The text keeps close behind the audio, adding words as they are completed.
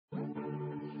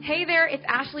Hey there, it's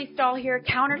Ashley Stahl here,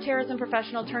 counterterrorism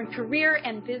professional turned career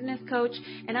and business coach,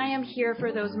 and I am here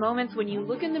for those moments when you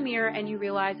look in the mirror and you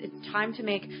realize it's time to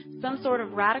make some sort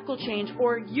of radical change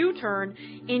or U-turn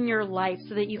in your life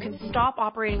so that you can stop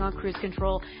operating on cruise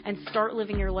control and start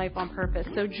living your life on purpose.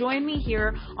 So join me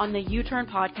here on the U-Turn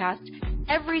podcast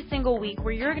every single week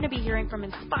where you're going to be hearing from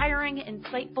inspiring,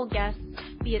 insightful guests,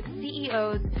 be it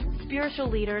CEOs, spiritual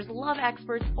leaders, love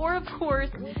experts, or of course,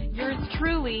 yours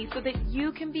truly, so that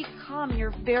you can become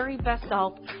your very best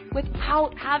self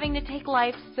without having to take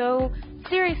life so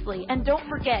seriously. And don't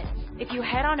forget, if you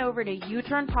head on over to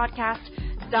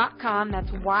youturnpodcast.com,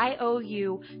 that's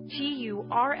YOUTURN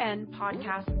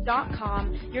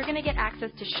podcast.com, you're going to get access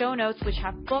to show notes which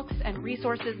have books and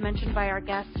resources mentioned by our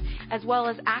guests, as well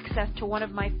as access to one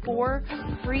of my 4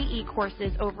 free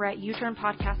e-courses over at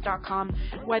youturnpodcast.com.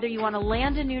 Whether you want to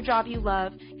land a new job you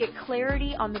love, get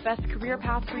clarity on the best career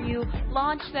path for you,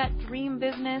 launch that dream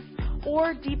business,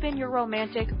 or deepen your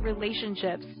romantic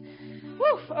relationships.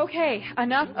 Whew, okay,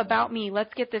 enough about me.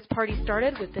 Let's get this party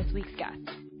started with this week's guest.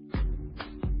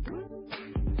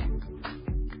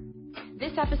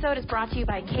 This episode is brought to you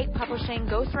by Kute Publishing,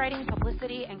 ghostwriting,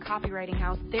 publicity, and copywriting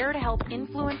house, there to help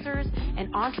influencers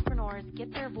and entrepreneurs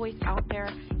get their voice out there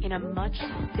in a much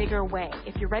bigger way.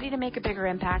 If you're ready to make a bigger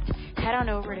impact, head on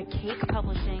over to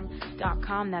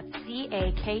cakepublishing.com. That's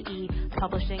CAKE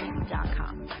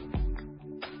publishing.com.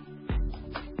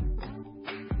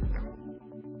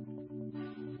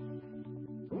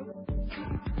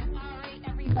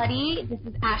 Everybody, this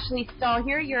is Ashley Stahl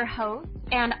here, your host,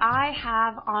 and I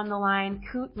have on the line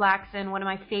Kute Blackson, one of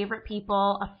my favorite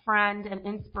people, a friend, an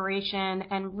inspiration,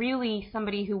 and really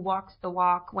somebody who walks the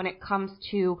walk when it comes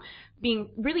to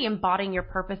really embodying your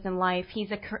purpose in life.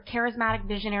 He's a charismatic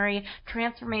visionary,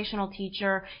 transformational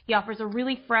teacher. He offers a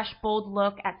really fresh, bold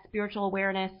look at spiritual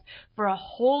awareness for a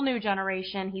whole new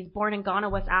generation. He's born in Ghana,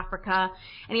 West Africa,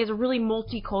 and he has a really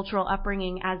multicultural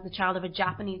upbringing as the child of a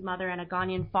Japanese mother and a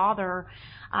Ghanaian father,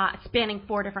 spanning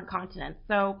 4 different continents.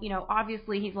 So,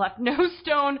 obviously he's left no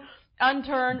stone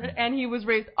unturned, and he was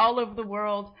raised all over the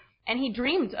world, and he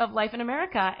dreamed of life in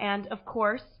America. And, of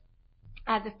course,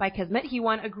 as if by kismet, he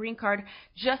won a green card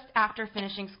just after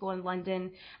finishing school in London,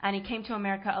 and he came to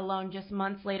America alone just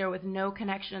months later with no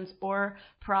connections or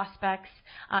prospects.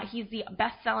 He's the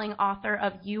best-selling author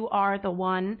of You Are the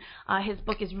One. His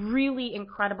book is really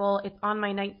incredible. It's on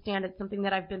my nightstand. It's something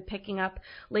that I've been picking up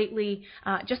lately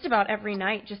just about every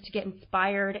night just to get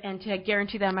inspired and to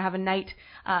guarantee them I have a night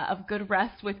of good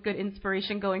rest with good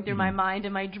inspiration going through my mind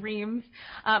and my dreams.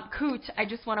 Kute, I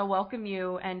just want to welcome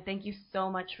you and thank you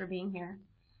so much for being here.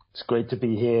 It's great to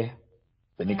be here.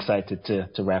 Been excited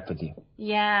to rap with you.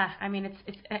 Yeah, I mean,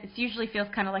 it usually feels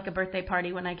kind of like a birthday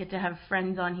party when I get to have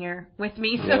friends on here with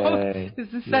me. So this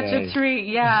is such a treat.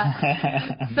 Yeah.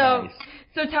 So Nice.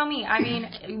 So tell me, I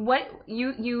mean, what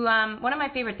you one of my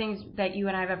favorite things that you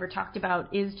and I have ever talked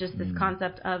about is just this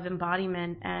concept of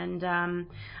embodiment, and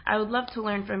I would love to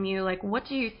learn from you. Like, what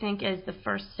do you think is the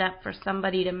first step for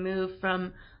somebody to move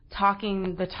from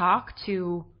talking the talk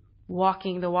to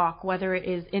walking the walk, whether it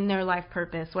is in their life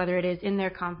purpose, whether it is in their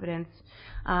confidence?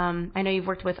 I know you've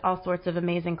worked with all sorts of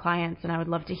amazing clients, and I would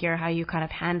love to hear how you kind of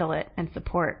handle it and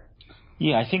support.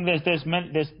 Yeah, I think there's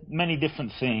many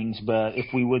different things, but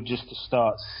if we were just to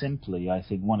start simply, I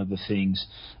think one of the things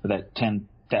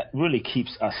that really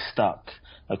keeps us stuck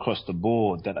across the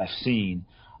board that I've seen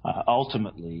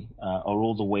ultimately are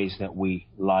all the ways that we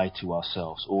lie to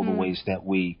ourselves, all the ways that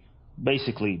we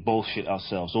basically bullshit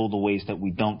ourselves, all the ways that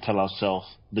we don't tell ourselves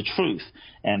the truth.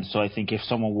 And so I think if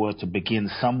someone were to begin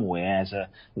somewhere as a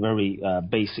very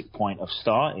basic point of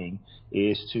starting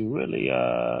is to really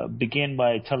begin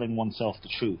by telling oneself the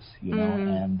truth,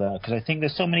 and because I think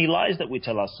there's so many lies that we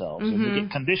tell ourselves, and we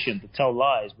get conditioned to tell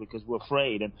lies because we're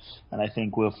afraid, and I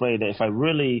think we're afraid that if I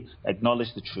really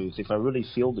acknowledge the truth, if I really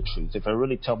feel the truth, if I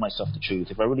really tell myself the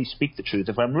truth, if I really speak the truth,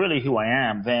 if I'm really who I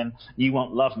am, then you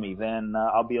won't love me, then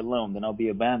I'll be alone, then I'll be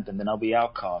abandoned, then I'll be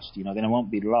outcast, then I won't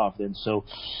be loved. And so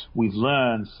we've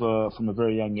learned from a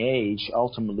very young age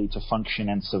ultimately to function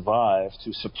and survive,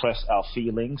 to suppress our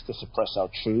feelings, to suppress our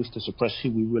truth, to suppress who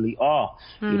we really are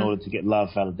in order to get love,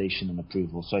 validation, and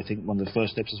approval. So I think one of the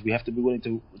first steps is we have to be willing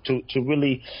to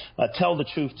really tell the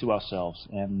truth to ourselves.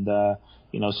 And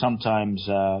sometimes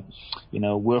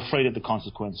we're afraid of the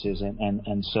consequences,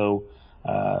 and so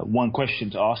one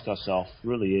question to ask ourselves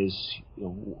really is,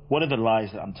 what are the lies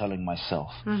that I'm telling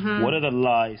myself? What are the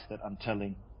lies that I'm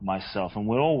telling myself. And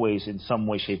we're always in some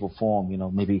way, shape, or form,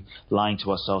 maybe lying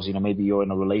to ourselves. Maybe you're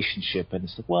in a relationship and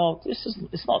it's like, well,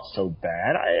 it's not so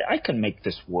bad. I can make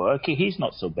this work. He's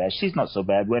not so bad. She's not so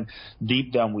bad. When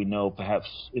deep down we know perhaps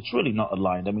it's really not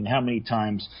aligned. I mean, how many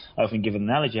times, I often give an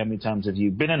analogy, how many times have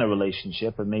you been in a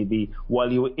relationship and maybe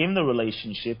while you were in the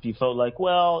relationship you felt like,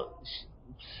 well,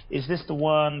 is this the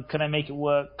one? Can I make it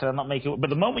work? Can I not make it work? But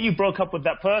the moment you broke up with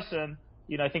that person,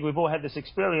 I think we've all had this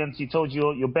experience. You told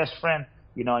your best friend,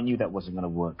 I knew that wasn't going to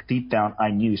work. Deep down, I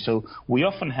knew. So we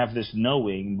often have this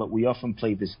knowing, but we often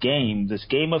play this game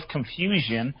of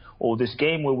confusion, or this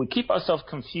game where we keep ourselves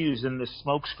confused in this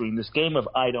smokescreen, this game of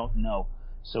I don't know.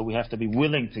 So we have to be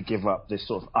willing to give up this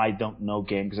sort of I don't know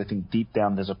game, because I think deep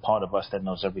down there's a part of us that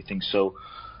knows everything. So,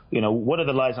 what are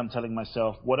the lies I'm telling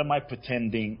myself? What am I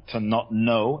pretending to not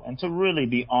know? And to really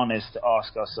be honest, to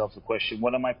ask ourselves the question,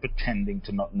 what am I pretending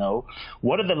to not know?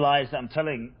 What are the lies that I'm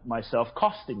telling myself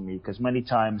costing me? Because many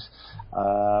times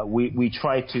we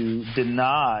try to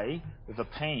deny the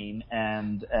pain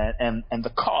and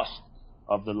the cost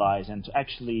of the lies, and to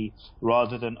actually,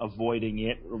 rather than avoiding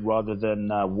it, rather than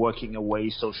working away,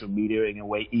 social mediaing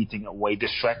away, eating away,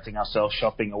 distracting ourselves,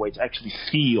 shopping away, to actually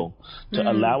feel, to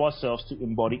allow ourselves to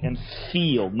embody and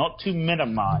feel, not to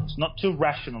minimize, not to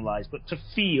rationalize, but to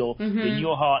feel in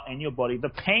your heart and your body the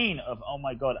pain of, oh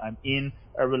my God, I'm in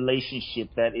a relationship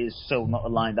that is so not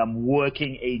aligned. I'm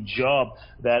working a job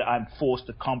that I'm forced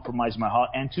to compromise my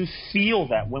heart, and to feel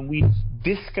that when we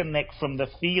disconnect from the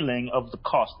feeling of the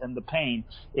cost and the pain,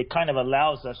 it kind of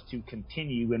allows us to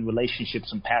continue in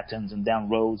relationships and patterns and down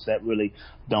roads that really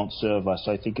don't serve us.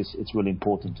 So I think it's really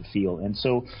important to feel. And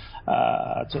so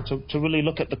to really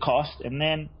look at the cost and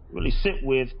then really sit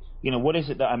with, what is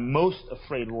it that I'm most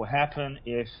afraid will happen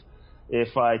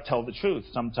if I tell the truth.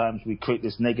 Sometimes we create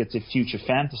this negative future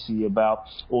fantasy about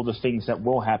all the things that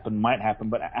will happen, might happen,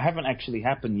 but haven't actually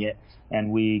happened yet. And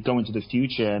we go into the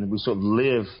future and we sort of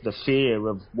live the fear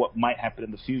of what might happen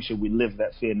in the future. We live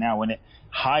that fear now, and it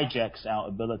hijacks our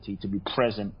ability to be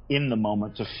present in the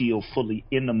moment, to feel fully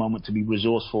in the moment, to be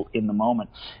resourceful in the moment.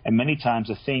 And many times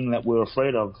the thing that we're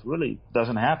afraid of really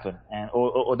doesn't happen,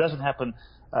 or doesn't happen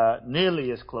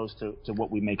nearly as close to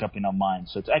what we make up in our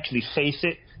minds. So to actually face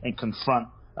it and confront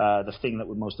the thing that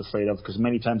we're most afraid of, because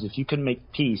many times if you can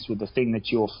make peace with the thing that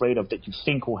you're afraid of, that you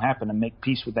think will happen, and make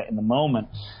peace with that in the moment,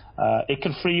 it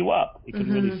can free you up. It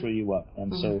can really free you up.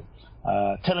 And so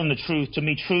telling the truth, to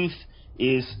me, truth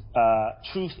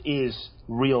is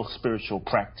real spiritual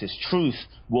practice. Truth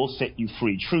will set you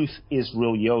free. Truth is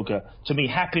real yoga. To me,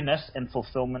 happiness and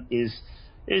fulfillment is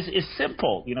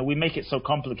simple. We make it so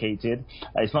complicated.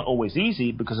 It's not always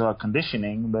easy because of our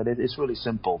conditioning, but it's really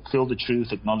simple. Feel the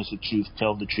truth, acknowledge the truth,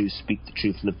 tell the truth, speak the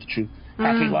truth, live the truth.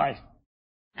 Happy life.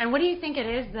 And what do you think it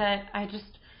is that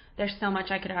there's so much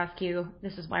I could ask you.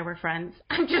 This is why we're friends.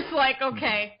 I'm just like,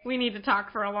 okay, we need to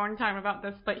talk for a long time about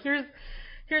this. But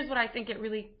here's what I think it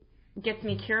really gets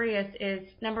me curious is,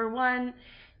 number one,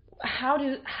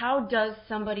 how does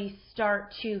somebody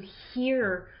start to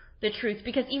hear the truth?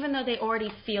 Because even though they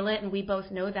already feel it, and we both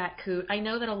know that, Kute, I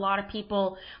know that a lot of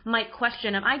people might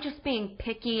question, am I just being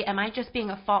picky? Am I just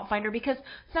being a fault finder? Because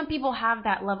some people have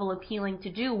that level of healing to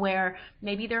do where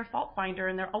maybe they're a fault finder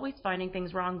and they're always finding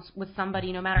things wrong with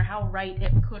somebody, no matter how right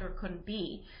it could or couldn't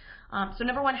be. So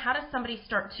number one, how does somebody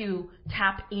start to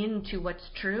tap into what's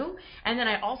true? And then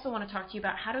I also want to talk to you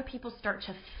about, how do people start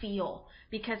to feel?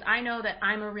 Because I know that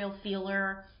I'm a real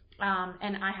feeler.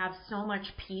 And I have so much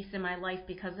peace in my life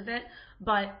because of it.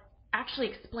 But actually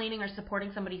explaining or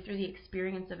supporting somebody through the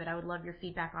experience of it, I would love your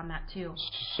feedback on that too.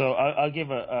 So I'll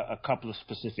give a couple of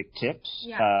specific tips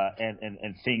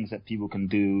and things that people can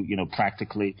do,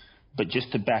 practically. But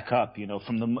just to back up,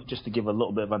 just to give a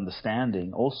little bit of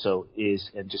understanding also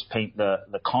is, and just paint the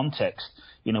context.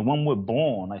 When we're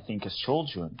born, I think as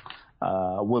children,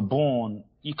 we're born,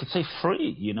 you could say,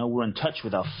 free. We're in touch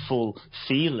with our full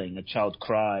feeling. A child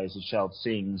cries, a child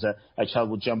sings, a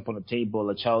child will jump on a table,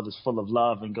 a child is full of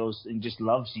love and goes and just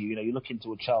loves you. You look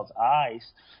into a child's eyes,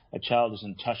 a child is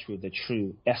in touch with their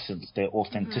true essence, their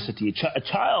authenticity. A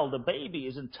child, a baby,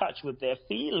 is in touch with their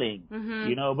feeling.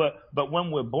 But when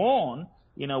we're born,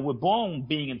 we're born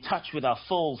being in touch with our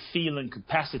full feeling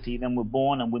capacity. Then we're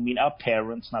born and we meet our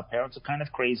parents, and our parents are kind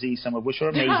of crazy, some of which are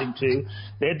amazing too.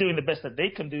 They're doing the best that they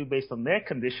can do based on their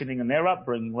conditioning and their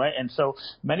upbringing, right? And so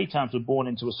many times we're born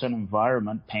into a certain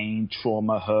environment, pain,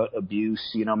 trauma, hurt, abuse,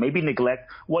 maybe neglect,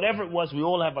 whatever it was. We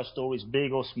all have our stories,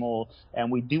 big or small,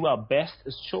 and we do our best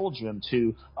as children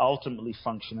to ultimately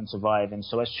function and survive. And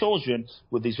so as children,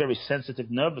 with these very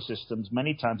sensitive nervous systems,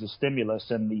 many times the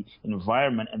stimulus and the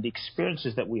environment and the experience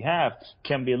experiences that we have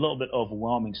can be a little bit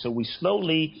overwhelming. So we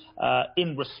slowly,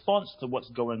 in response to what's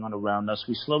going on around us,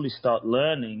 we slowly start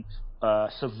learning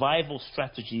survival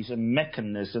strategies and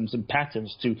mechanisms and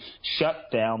patterns to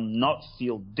shut down, not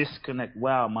feel disconnect.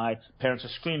 Wow, my parents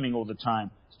are screaming all the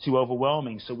time. It's too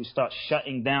overwhelming. So we start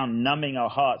shutting down, numbing our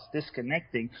hearts,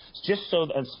 disconnecting, just so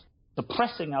that,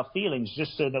 suppressing our feelings,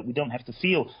 just so that we don't have to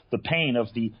feel the pain of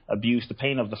the abuse, the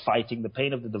pain of the fighting, the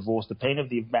pain of the divorce, the pain of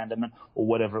the abandonment, or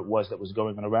whatever it was that was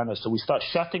going on around us. So we start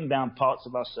shutting down parts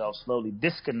of ourselves, slowly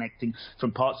disconnecting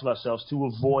from parts of ourselves to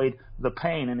avoid the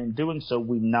pain. And in doing so,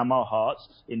 we numb our hearts.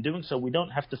 In doing so, we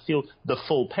don't have to feel the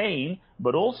full pain,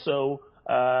 but also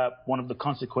one of the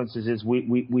consequences is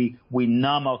we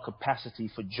numb our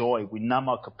capacity for joy. We numb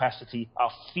our capacity,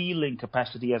 our feeling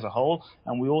capacity as a whole,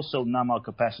 and we also numb our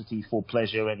capacity for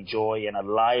pleasure and joy and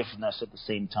aliveness at the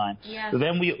same time. Yes. So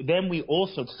then we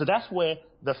also, so that's where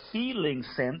the feeling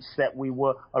sense that we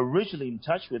were originally in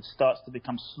touch with starts to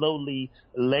become slowly,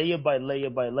 layer by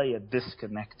layer by layer,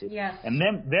 disconnected. Yes. And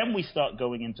then we start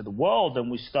going into the world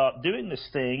and we start doing this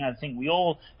thing. I think we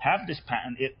all have this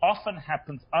pattern. It often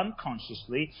happens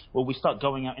unconsciously, where we start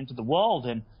going out into the world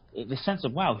and the sense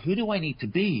of, wow, who do I need to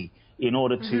be in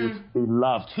order to be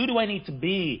loved? Who do I need to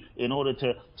be in order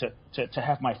to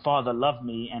have my father love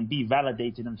me and be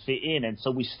validated and fit in? And so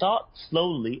we start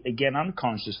slowly, again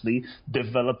unconsciously,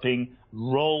 developing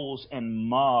roles and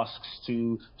masks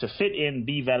to fit in,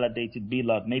 be validated, be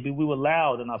loved. Maybe we were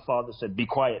loud and our father said, be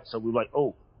quiet. So we were like,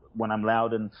 oh, when I'm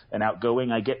loud and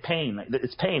outgoing, I get pain.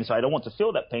 It's pain, so I don't want to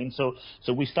feel that pain. So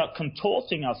we start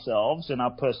contorting ourselves and our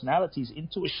personalities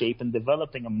into a shape and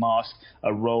developing a mask,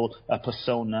 a role, a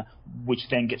persona, which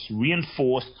then gets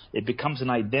reinforced. It becomes an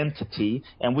identity,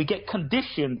 and we get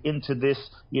conditioned into this,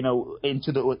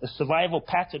 into the survival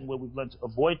pattern where we've learned to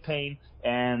avoid pain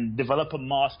and develop a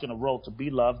mask and a role to be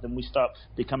loved, and we start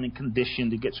becoming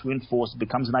conditioned. It gets reinforced. It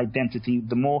becomes an identity.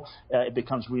 The more it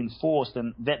becomes reinforced,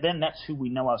 and then that's who we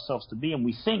know ourselves to be. And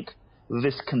we think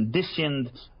this conditioned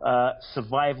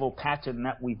survival pattern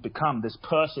that we've become, this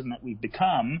person that we've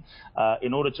become,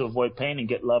 in order to avoid pain and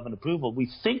get love and approval, we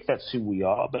think that's who we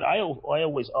are. But I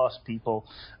always ask people,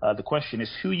 the question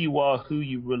is who you are, who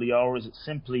you really are, or is it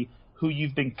simply who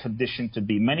you've been conditioned to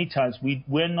be? Many times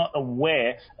we're not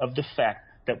aware of the fact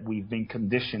that we've been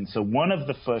conditioned. So one of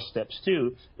the first steps,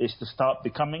 too, is to start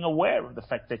becoming aware of the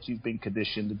fact that you've been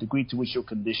conditioned. The degree to which you're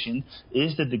conditioned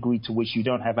is the degree to which you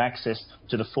don't have access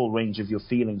to the full range of your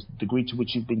feelings. The degree to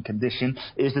which you've been conditioned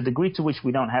is the degree to which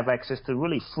we don't have access to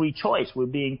really free choice. We're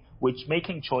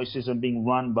making choices and being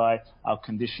run by our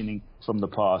conditioning from the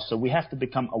past. So we have to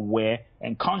become aware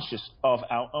and conscious of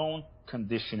our own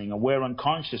conditioning, aware and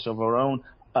conscious of our own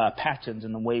patterns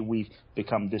and the way we've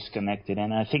become disconnected.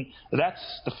 And I think that's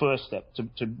the first step,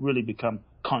 to really become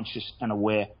conscious and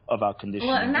aware of our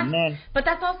conditioning. Well, but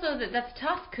that's also that's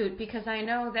tough, Kute, because I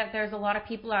know that there's a lot of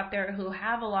people out there who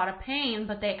have a lot of pain,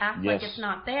 but they act like it's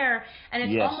not there, and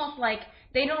it's almost like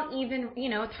they don't even,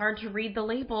 it's hard to read the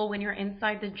label when you're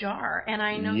inside the jar. And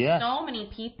I know so many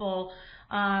people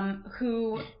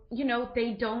who,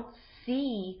 they don't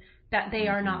see that they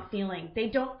are not feeling. They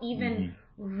don't even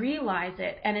realize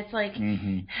it. And it's like,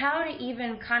 how to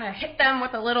even kind of hit them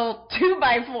with a little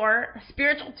 2x4, a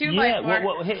spiritual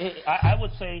 2x4. I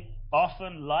would say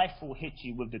often life will hit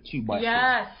you with the 2x4.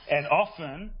 Yes. And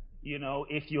often,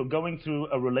 if you're going through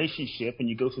a relationship and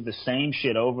you go through the same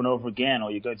shit over and over again, or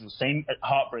you go through the same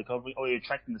heartbreak or you're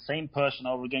attracting the same person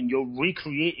over again, you're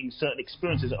recreating certain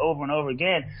experiences over and over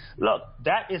again. Look,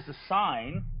 that is a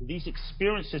sign. These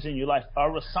experiences in your life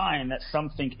are a sign that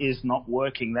something is not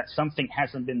working, that something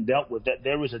hasn't been dealt with, that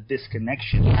there is a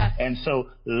disconnection. Yes. And so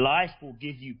life will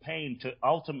give you pain to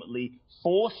ultimately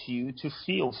force you to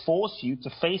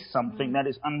face something that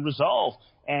is unresolved.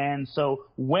 And so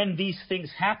when these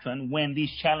things happen, when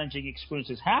these challenging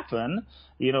experiences happen,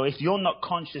 if you're not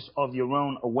conscious of your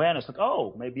own awareness, like,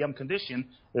 oh, maybe I'm conditioned,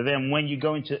 then when you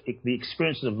go into the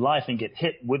experiences of life and get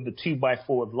hit with the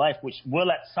 2x4 of life, which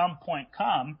will at some point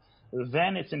come,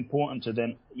 then it's important to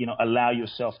then, allow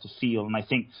yourself to feel. And I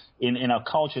think in our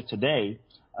culture today,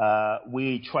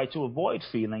 we try to avoid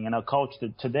feeling in our culture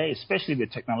today, especially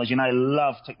with technology. And I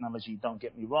love technology, don't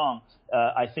get me wrong.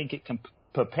 I think it can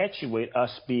perpetuate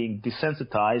us being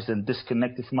desensitized and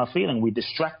disconnected from our feeling. We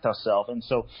distract ourselves. And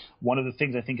so one of the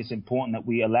things I think is important that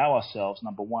we allow ourselves,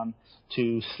 number one,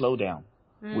 to slow down.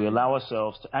 We allow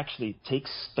ourselves to actually take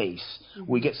space.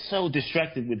 We get so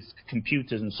distracted with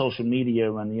computers and social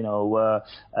media and,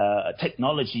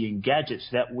 technology and gadgets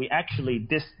that we actually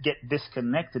get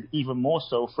disconnected even more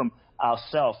so from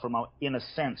ourselves, from our inner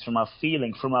sense, from our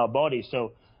feeling, from our body.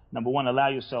 So number one, allow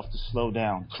yourself to slow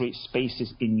down. Create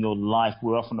spaces in your life.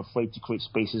 We're often afraid to create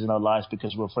spaces in our lives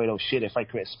because we're afraid, oh shit, if I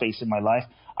create space in my life,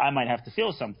 I might have to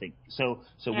feel something. So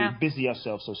we busy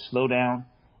ourselves. So slow down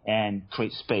and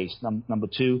create space. Number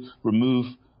two, remove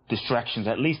distractions.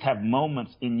 At least have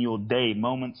moments in your day,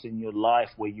 moments in your life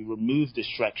where you remove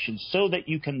distractions so that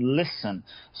you can listen.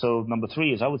 So number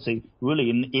three is, I would say, really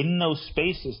in those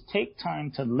spaces, take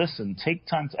time to listen. Take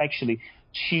time to actually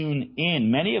tune in.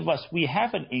 Many of us, we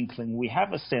have an inkling, we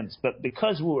have a sense, but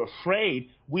because we're afraid,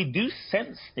 we do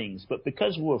sense things, but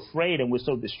because we're afraid and we're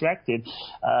so distracted,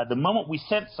 the moment we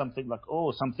sense something like,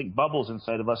 oh, something bubbles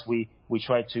inside of us, we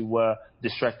try to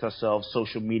distract ourselves,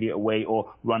 social media away,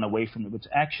 or run away from it. But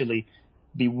to actually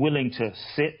be willing to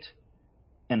sit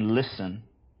and listen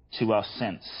to our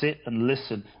sense, sit and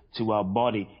listen to our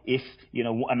body. If,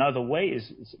 another way is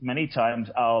many times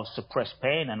our suppressed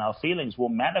pain and our feelings will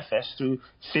manifest through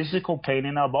physical pain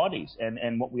in our bodies.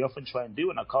 And what we often try and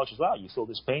do in our culture is, wow, you feel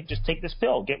this pain, just take this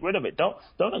pill, get rid of it. Don't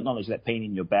acknowledge that pain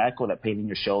in your back or that pain in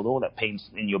your shoulder or that pain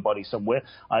in your body somewhere.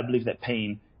 I believe that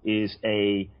pain is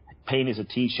a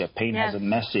teacher. Pain has a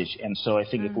message. And so I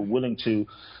think if we're willing to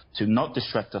not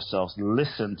distract ourselves,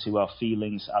 listen to our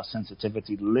feelings, our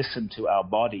sensitivity, listen to our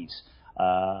bodies,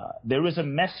 there is a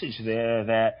message there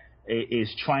that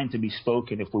is trying to be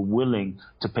spoken if we're willing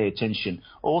to pay attention.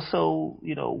 Also,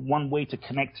 one way to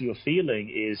connect to your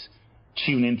feeling is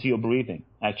tune into your breathing.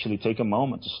 Actually take a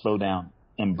moment to slow down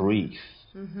and breathe.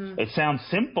 Mm-hmm. It sounds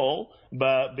simple,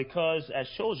 but because as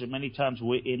children, many times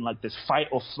we're in like this fight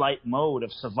or flight mode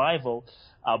of survival,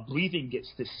 our breathing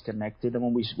gets disconnected. And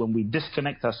when we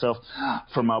disconnect ourselves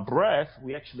from our breath,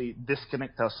 we actually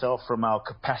disconnect ourselves from our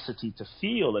capacity to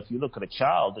feel. If you look at a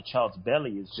child, the child's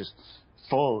belly is just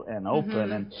full and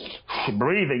open and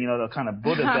breathing, the kind of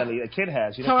Buddha belly a kid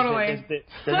has. Totally.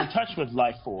 They're in touch with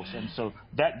life force, and so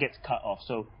that gets cut off.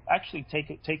 So actually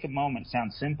take a moment.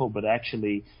 Sounds simple, but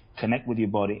actually connect with your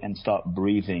body and start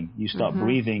breathing. You start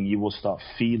breathing, you will start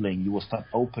feeling, you will start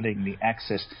opening the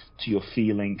access to your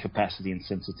feeling capacity and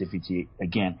sensitivity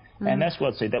again. And that's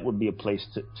what I'd say that would be a place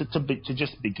to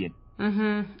just begin.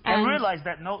 And realize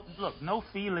that no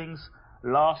feelings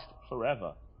last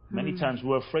forever. Many times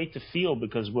we're afraid to feel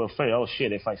because we're afraid, oh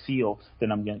shit, if I feel,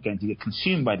 then I'm going to get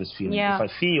consumed by this feeling. Yeah. If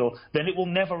I feel, then it will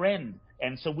never end.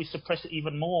 And so we suppress it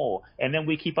even more. And then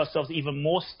we keep ourselves even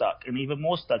more stuck. And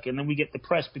then we get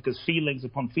depressed because feelings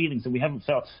upon feelings that we haven't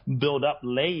felt build up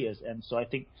layers. And so I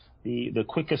think the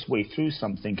quickest way through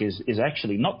something is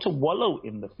actually not to wallow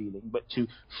in the feeling, but to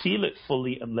feel it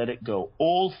fully and let it go.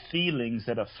 All feelings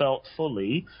that are felt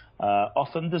fully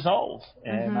often dissolve.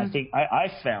 And I think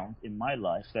I found in my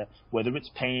life that whether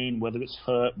it's pain, whether it's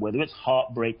hurt, whether it's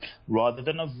heartbreak, rather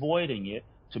than avoiding it,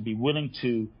 to be willing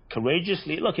to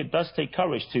courageously, look, it does take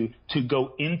courage to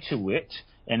go into it.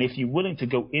 And if you're willing to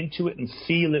go into it and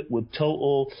feel it with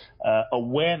total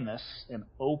awareness and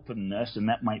openness, and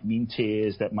that might mean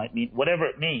tears, that might mean whatever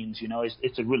it means,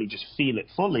 it's to really just feel it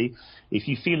fully. If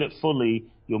you feel it fully,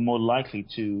 you're more likely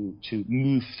to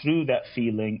move through that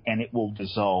feeling, and it will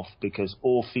dissolve, because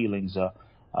all feelings are,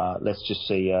 let's just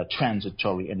say,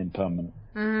 transitory and impermanent.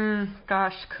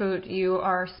 Gosh, Kute, you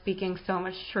are speaking so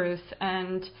much truth.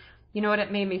 And you know what it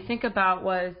made me think about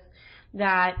was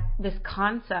that this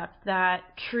concept that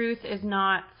truth is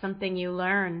not something you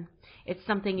learn. It's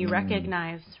something you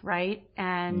recognize, right?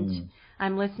 And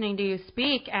I'm listening to you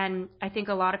speak, and I think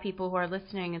a lot of people who are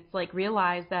listening, it's like,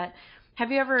 realize that,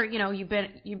 have you ever,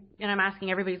 and I'm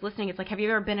asking everybody who's listening, it's like, have you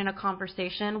ever been in a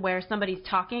conversation where somebody's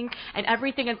talking and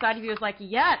everything inside of you is like,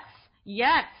 yes.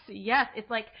 It's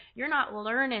like you're not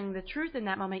learning the truth in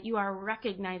that moment. You are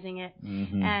recognizing it.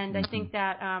 And I think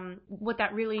that what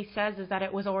that really says is that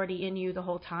it was already in you the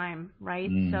whole time, right?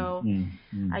 So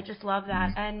I just love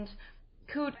that. And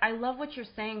Kute, I love what you're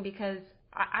saying, because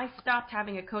I stopped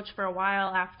having a coach for a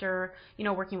while after,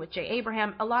 working with Jay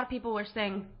Abraham. A lot of people were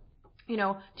saying, do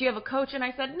you have a coach? And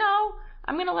I said, no.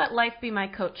 I'm going to let life be my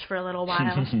coach for a little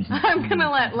while. I'm going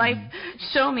to let life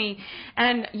show me.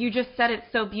 And you just said it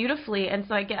so beautifully. And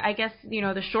so I guess,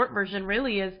 the short version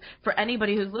really is for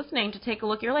anybody who's listening to take a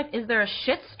look at your life. Is there a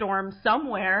shitstorm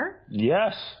somewhere?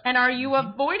 Yes. And are you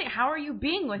avoiding it? How are you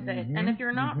being with it? And if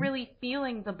you're not really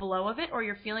feeling the blow of it, or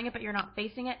you're feeling it but you're not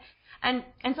facing it, and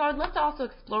so I'd love to also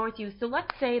explore with you. So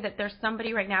let's say that there's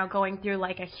somebody right now going through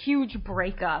like a huge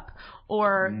breakup,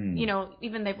 or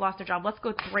even they've lost their job. Let's go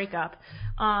with breakup,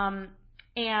 and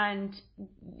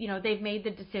they've made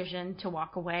the decision to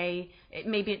walk away.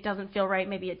 Maybe it doesn't feel right.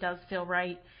 Maybe it does feel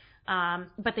right.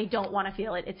 but they don't want to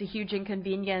feel it. It's a huge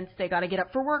inconvenience. They got to get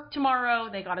up for work tomorrow.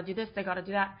 They got to do this. They got to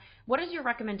do that. What is your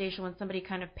recommendation when somebody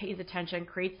kind of pays attention,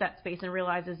 creates that space, and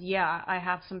realizes, yeah, I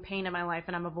have some pain in my life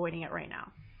and I'm avoiding it right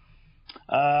now?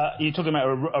 You're talking about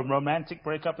a romantic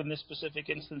breakup in this specific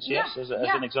instance, yes, as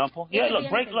an example? Yeah,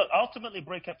 look, ultimately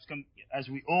breakups can, as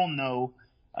we all know,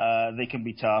 they can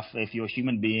be tough. If you're a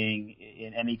human being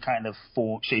in any kind of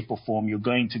shape or form, you're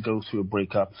going to go through a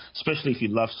breakup, especially if you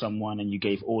love someone and you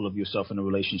gave all of yourself in a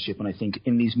relationship. And I think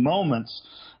in these moments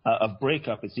of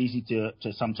breakup, it's easy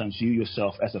to sometimes view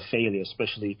yourself as a failure,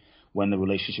 especially when the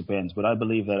relationship ends. But I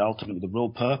believe that ultimately the real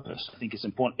purpose, I think it's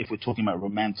important if we're talking about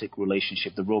romantic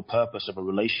relationship, the real purpose of a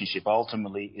relationship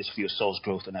ultimately is for your soul's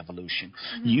growth and evolution.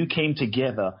 Mm-hmm. You came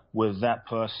together with that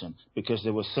person because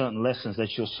there were certain lessons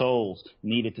that your souls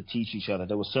needed to teach each other.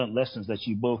 There were certain lessons that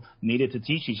you both needed to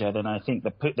teach each other. And I think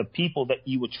the people that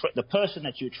you the person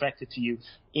that you attracted to you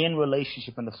in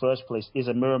relationship in the first place is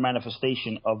a mirror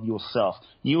manifestation of yourself.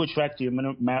 You attract your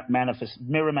mirror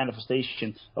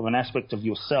manifestation of an aspect of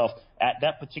yourself at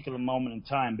that particular moment in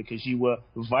time because you were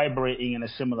vibrating in a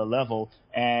similar level,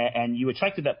 and you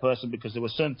attracted that person because there were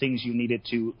certain things you needed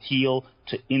to heal,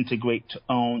 to integrate, to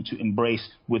own, to embrace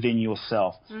within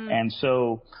yourself. And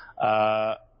so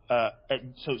I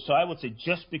would say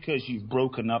just because you've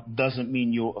broken up doesn't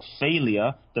mean you're a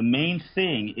failure. The main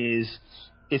thing is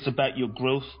it's about your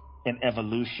growth and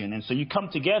evolution. And so you come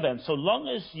together, and so long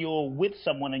as you're with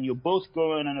someone and you're both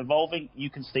growing and evolving,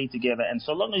 you can stay together. And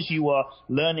so long as you are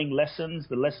learning lessons,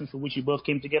 the lessons for which you both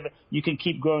came together, you can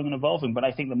keep growing and evolving. But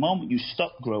I think the moment you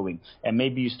stop growing and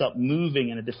maybe you stop moving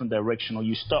in a different direction,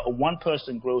 or one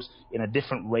person grows in a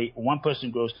different rate, one person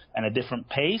grows at a different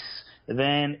pace,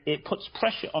 then it puts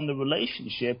pressure on the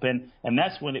relationship, and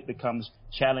that's when it becomes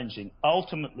challenging.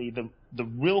 Ultimately, the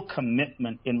real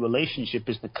commitment in relationship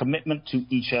is the commitment to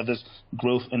each other's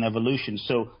growth and evolution.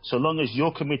 So long as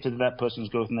you're committed to that person's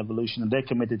growth and evolution, and they're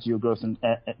committed to your growth and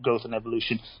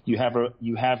evolution, you have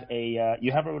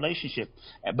a relationship.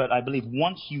 But I believe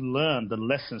once you learn the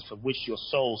lessons for which your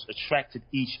souls attracted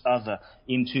each other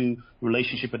into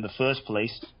relationship in the first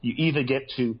place, you either get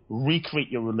to recreate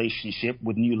your relationship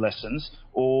with new lessons,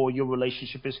 or your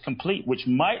relationship is complete, which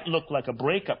might look like a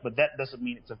breakup, but that doesn't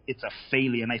mean it's a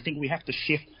failure. And I think we have to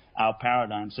shift our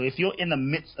paradigm. So if you're in the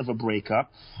midst of a breakup,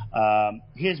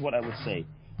 here's what I would say.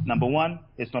 Number one,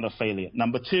 it's not a failure.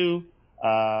 Number two,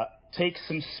 take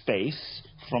some space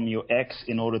from your ex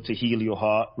in order to heal your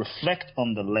heart. Reflect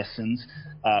on the lessons.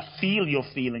 Feel your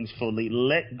feelings fully.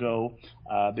 Let go,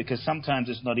 because sometimes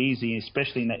it's not easy,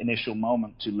 especially in the initial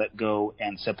moment, to let go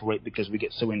and separate because we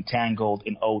get so entangled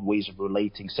in old ways of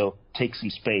relating. So take some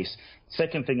space.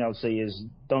 Second thing I would say is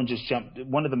don't just jump.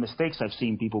 One of the mistakes I've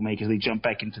seen people make is they jump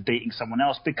back into dating someone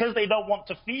else because they don't want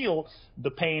to feel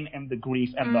the pain and the grief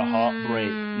and the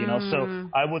heartbreak. So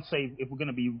I would say, if we're going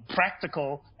to be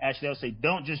practical, actually, I would say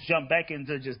don't just jump back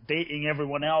into just dating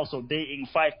everyone else or dating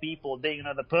 5 people, or dating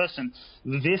another person.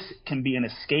 This can be an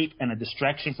escape and a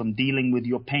distraction from dealing with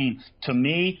your pain. To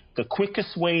me, the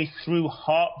quickest way through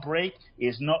heartbreak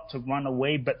is not to run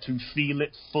away, but to feel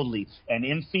it fully. And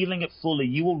in feeling it fully,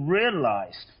 you will realize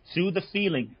through the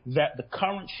feeling that the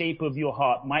current shape of your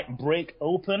heart might break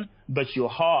open, but your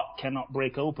heart cannot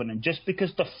break open. And just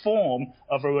because the form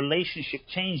of a relationship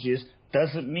changes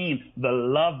doesn't mean the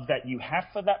love that you have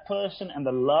for that person and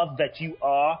the love that you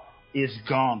are is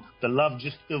gone. The love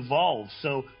just evolves.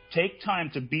 So take time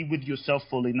to be with yourself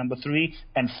fully. Number 3,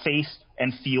 and face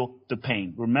and feel the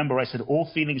pain. Remember, I said all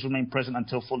feelings remain present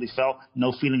until fully felt.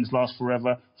 No feelings last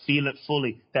forever. Feel it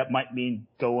fully. That might mean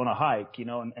go on a hike,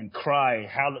 and cry,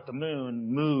 howl at the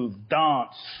moon, move,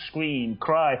 dance, scream,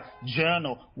 cry,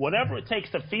 journal, whatever it takes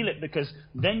to feel it, because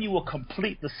then you will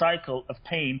complete the cycle of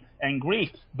pain and grief.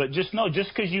 But just know,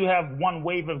 just because you have one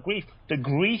wave of grief, the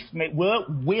grief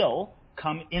will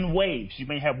come in waves. You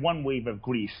may have one wave of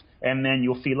grief, and then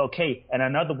you'll feel okay, and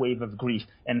another wave of grief,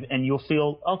 and you'll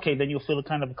feel okay, then you'll feel a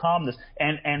kind of calmness.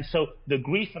 And so the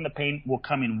grief and the pain will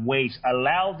come in waves.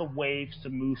 Allow the waves to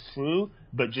move through,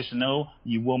 but just know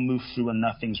you will move through and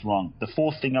nothing's wrong. The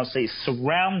 4th thing I'll say is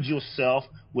surround yourself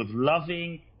with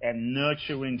loving and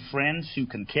nurturing friends who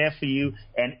can care for you.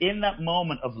 And in that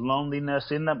moment of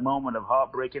loneliness, in that moment of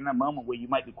heartbreak, in that moment where you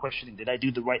might be questioning, did I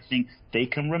do the right thing? They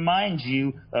can remind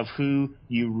you of who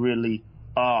you really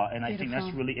are. And I think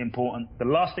that's really important. The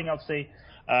last thing I'll say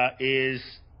is,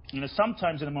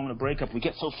 sometimes in a moment of breakup, we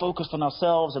get so focused on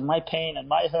ourselves and my pain and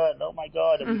my hurt, and oh my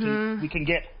God, and we can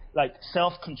get like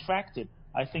self-contracted.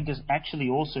 I think is actually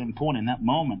also important in that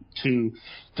moment to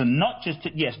not just,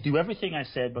 yes, do everything I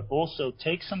said, but also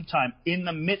take some time in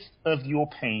the midst of your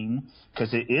pain,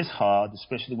 because it is hard,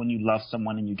 especially when you love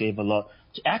someone and you gave a lot,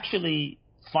 to actually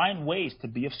find ways to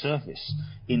be of service.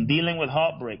 In dealing with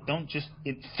heartbreak, don't just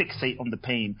fixate on the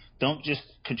pain. Don't just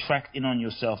contract in on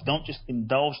yourself. Don't just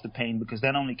indulge the pain, because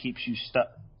that only keeps you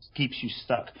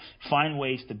stuck. Find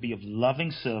ways to be of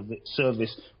loving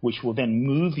service, which will then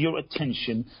move your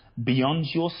attention beyond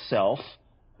yourself,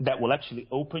 that will actually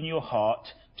open your heart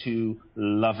to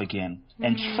love again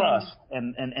and trust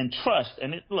and trust.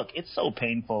 And look, it's so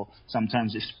painful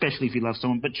sometimes, especially if you love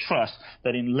someone, but trust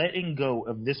that in letting go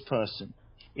of this person,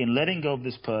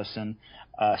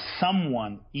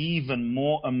 someone even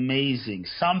more amazing,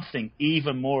 something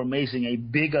even more amazing, a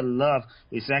bigger love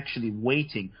is actually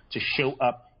waiting to show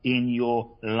up in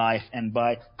your life. And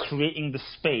by creating the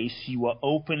space, you are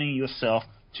opening yourself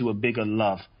to a bigger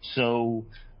love. So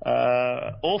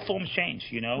all forms change,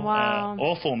 Wow.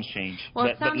 all forms change.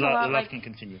 Well, but love can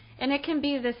continue. And it can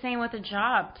be the same with a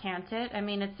job, can't it? I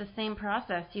mean, it's the same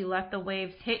process. You let the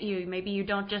waves hit you. Maybe you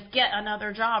don't just get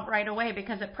another job right away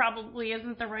because it probably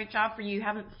isn't the right job for you. You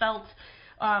haven't felt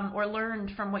or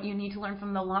learned from what you need to learn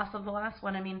from the loss of the last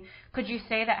one. I mean, could you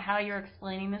say that how you're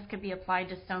explaining this could be applied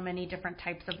to so many different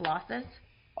types of losses?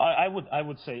 I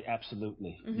would say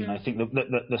absolutely. I think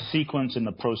the sequence and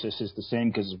the process is the same,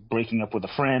 because breaking up with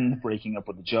a friend, breaking up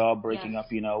with a job, breaking up,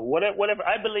 whatever.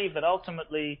 I believe that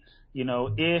ultimately,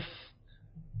 if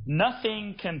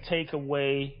nothing can take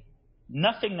away,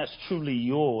 nothing that's truly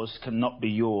yours cannot be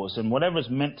yours, and whatever's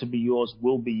meant to be yours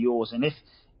will be yours. And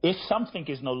if something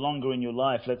is no longer in your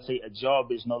life, let's say a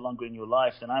job is no longer in your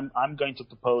life, then I'm going to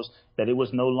propose that it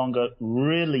was no longer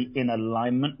really in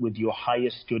alignment with your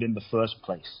highest good in the first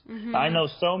place. I know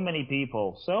so many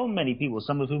people,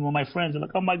 some of whom are my friends, are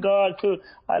like, oh my God, Kute,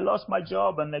 I lost my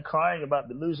job, and they're crying about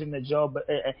losing their job.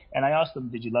 And I asked them,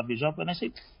 did you love your job? And I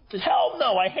said, hell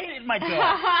no, I hated my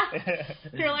job.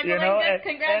 You're like,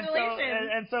 congratulations.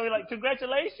 And so like,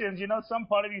 congratulations, some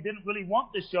part of you didn't really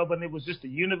want this job, and it was just the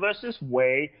universe's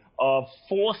way of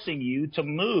forcing you to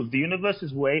move, the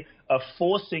universe's way of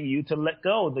forcing you to let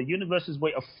go, the universe's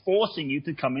way of forcing you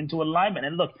to come into alignment.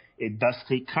 And look, it does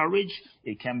take courage.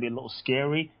 It can be a little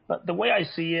scary. But the way I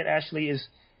see it, Ashley, is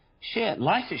shit,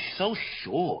 life is so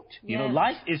short.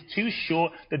 Life is too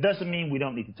short. That doesn't mean we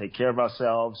don't need to take care of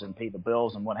ourselves and pay the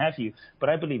bills and what have you. But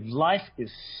I believe life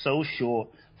is so short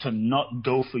to not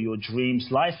go for your dreams.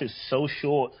 Life is so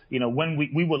short. When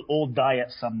we will all die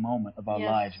at some moment of our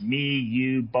lives. Me,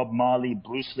 you, Bob Marley,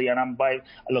 Bruce Lee. And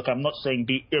I'm not saying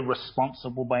be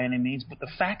irresponsible by any means, but the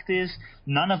fact is,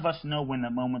 none of us know when the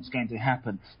moment's going to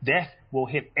happen. Death will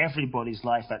hit everybody's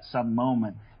life at some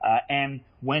moment. And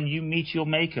when you meet your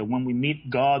maker, when we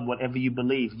meet God, whatever you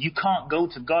believe, you can't go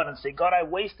to God and say, God, I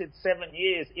wasted 7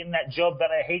 years in that job that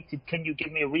I hated. Can you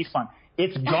give me a refund?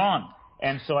 It's gone.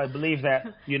 And so I believe that,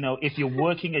 if you're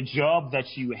working a job that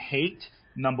you hate,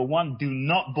 number one, do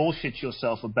not bullshit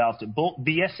yourself about it.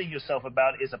 BSing yourself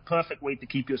about it is a perfect way to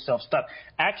keep yourself stuck.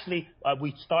 Actually,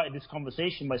 we started this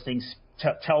conversation by saying,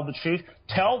 tell the truth.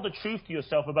 Tell the truth to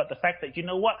yourself about the fact that, you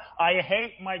know what, I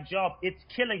hate my job. It's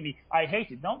killing me. I hate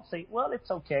it. Don't say, well,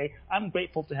 it's okay. I'm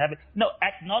grateful to have it. No,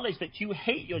 acknowledge that you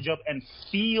hate your job and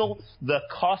feel the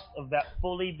cost of that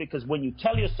fully, because when you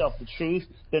tell yourself the truth,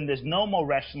 then there's no more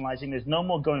rationalizing. There's no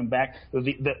more going back.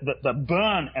 The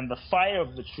burn and the fire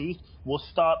of the truth will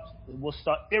start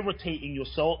irritating your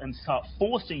soul and start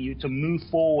forcing you to move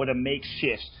forward and make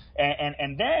shifts.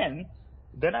 And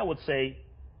then I would say,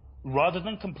 rather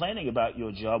than complaining about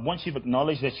your job, once you've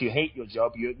acknowledged that you hate your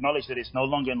job, you acknowledge that it's no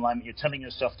longer in alignment, you're telling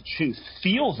yourself the truth,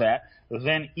 feel that,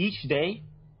 then each day,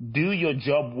 do your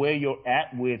job where you're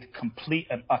at with complete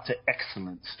and utter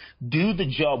excellence. Do the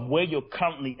job where you're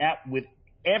currently at with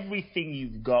everything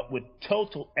you've got, with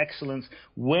total excellence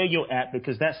where you're at,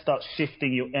 because that starts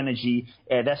shifting your energy,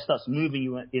 that starts moving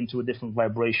you into a different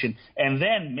vibration. And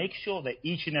then make sure that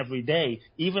each and every day,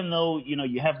 even though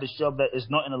you have this job that is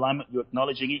not in alignment, you're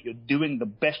acknowledging it, you're doing the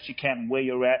best you can where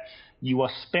you're at, you are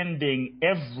spending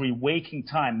every waking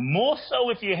time, more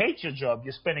so if you hate your job,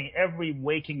 you're spending every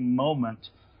waking moment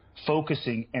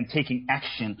focusing and taking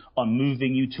action on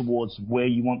moving you towards where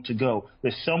you want to go.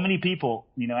 There's so many people,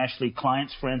 Ashley,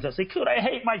 clients, friends that say, Kute, I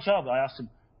hate my job. I ask them,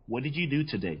 what did you do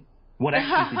today? What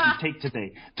actions did you take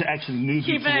today to actually move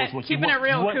you towards what you want? Keeping it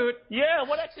real, Kute. Yeah,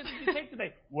 what actions did you take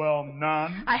today? Well,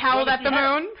 none. I howled at the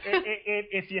moon.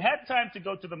 If you had time to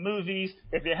go to the movies,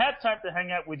 if you had time to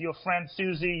hang out with your friends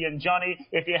Susie and Johnny,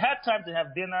 if you had time to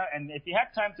have dinner, and if you had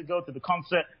time to go to the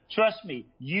concert, trust me,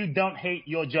 you don't hate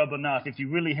your job enough. If you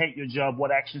really hate your job,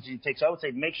 what actions do you take? So I would say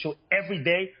make sure every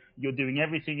day you're doing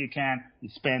everything you can. You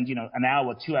spend, an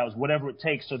hour, 2 hours, whatever it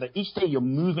takes, so that each day you're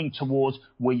moving towards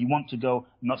where you want to go,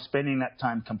 not spending that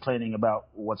time complaining about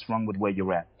what's wrong with where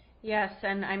you're at. Yes,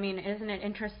 and I mean, isn't it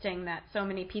interesting that so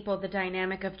many people, the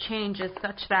dynamic of change is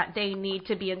such that they need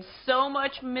to be in so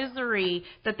much misery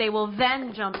that they will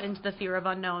then jump into the fear of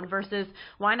unknown, versus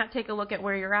why not take a look at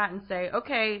where you're at and say,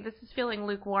 okay, this is feeling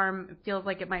lukewarm. It feels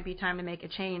like it might be time to make a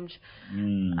change.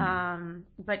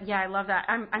 But yeah, I love that.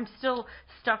 I'm still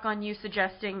stuck on you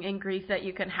suggesting in grief that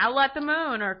you can howl at the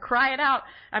moon or cry it out.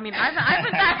 I mean, I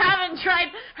haven't tried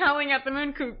howling at the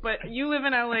moon, Kute, but you live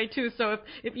in LA too, so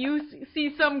if you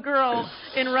see some girl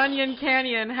in Runyon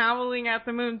Canyon howling at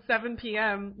the moon 7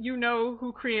 p.m., you know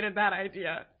who created that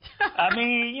idea. I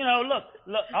mean, look,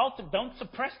 also don't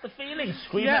suppress the feelings.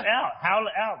 Scream it out. Howl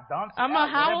it out. Dance it out. I'm going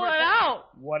to howl it out.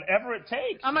 Whatever it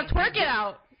takes. I'm going to twerk it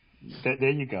out. There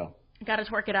you go. Got to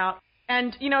twerk it out.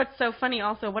 And, it's so funny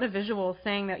also, what a visual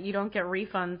saying that you don't get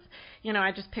refunds.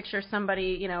 I just picture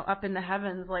somebody, up in the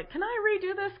heavens like, can I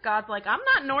redo this? God's like, I'm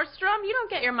not Nordstrom. You don't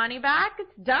get your money back.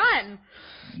 It's done.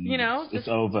 It's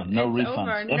over. No refunds.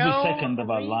 Over. Every second of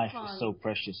our life is so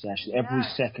precious, Ashley. Every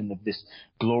second of this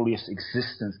glorious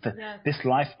existence. This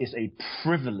life is a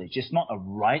privilege. It's not a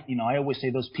right. I always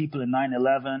say those people in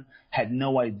 9/11 had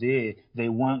no idea they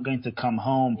weren't going to come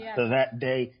home that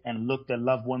day and look their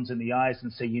loved ones in the eyes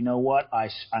and say, you know what?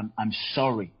 I'm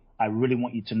sorry. I really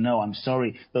want you to know I'm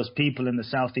sorry. Those people in the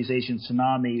Southeast Asian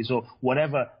tsunamis or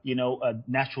whatever,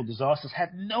 natural disasters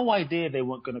had no idea they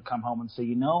weren't going to come home and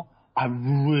say, I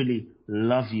really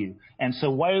love you. And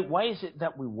so why is it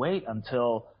that we wait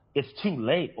until it's too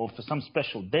late or for some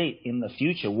special date in the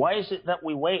future? Why is it that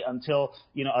we wait until,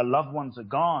 our loved ones are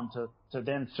gone to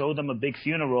then throw them a big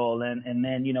funeral and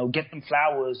then, get them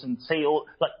flowers and say,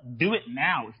 do it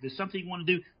now. If there's something you want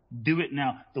to do it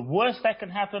now. The worst that can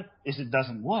happen is it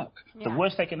doesn't work. Yeah. The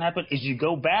worst that can happen is you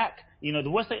go back. The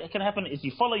worst that can happen is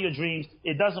you follow your dreams,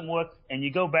 it doesn't work, and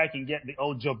you go back and get the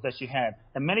old job that you had.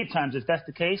 And many times, if that's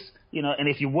the case, and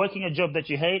if you're working a job that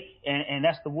you hate, and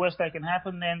that's the worst that can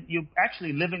happen, then you're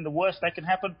actually living the worst that can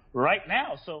happen right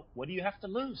now. So what do you have to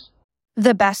lose?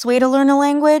 The best way to learn a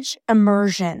language?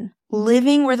 Immersion.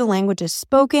 Living where the language is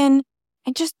spoken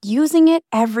and just using it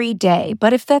every day.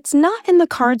 But if that's not in the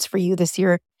cards for you this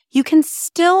year, you can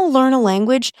still learn a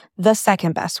language the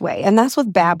second best way, and that's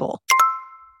with Babbel.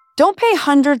 Don't pay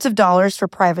hundreds of dollars for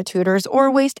private tutors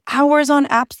or waste hours on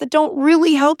apps that don't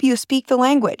really help you speak the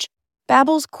language.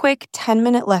 Babbel's quick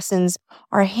 10-minute lessons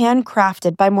are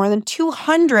handcrafted by more than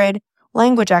 200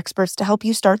 language experts to help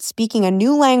you start speaking a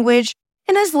new language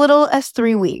in as little as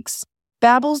 3 weeks.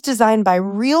 Babbel's designed by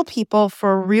real people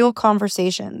for real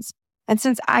conversations. And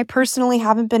since I personally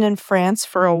haven't been in France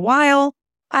for a while,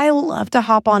 I love to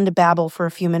hop onto Babbel for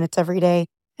a few minutes every day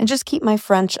and just keep my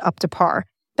French up to par.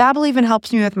 Babbel even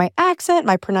helps me with my accent,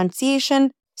 my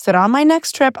pronunciation, so that on my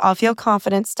next trip, I'll feel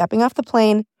confident stepping off the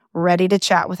plane, ready to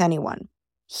chat with anyone.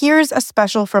 Here's a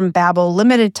special from Babbel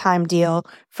limited time deal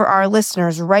for our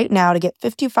listeners right now to get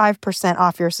 55%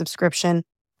 off your subscription,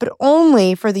 but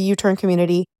only for the U-Turn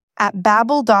community at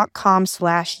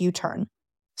babbel.com/U-Turn.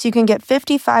 So you can get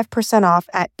 55% off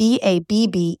at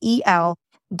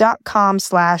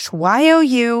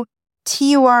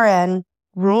babbel.com/YOUTURN.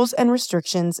 Rules and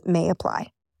restrictions may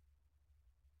apply.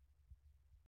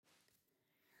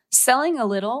 Selling a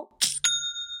little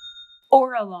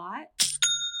or a lot?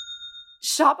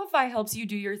 Shopify helps you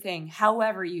do your thing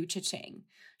however you cha-ching.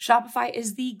 Shopify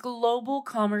is the global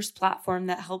commerce platform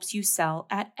that helps you sell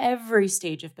at every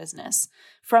stage of business.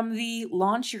 From the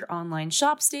launch your online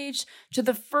shop stage to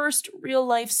the first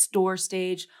real-life store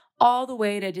stage, all the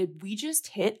way to did we just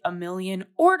hit 1 million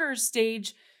orders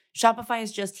stage, Shopify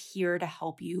is just here to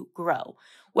help you grow.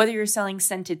 Whether you're selling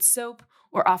scented soap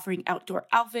or offering outdoor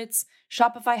outfits,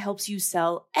 Shopify helps you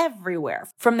sell everywhere.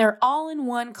 From their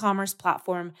all-in-one commerce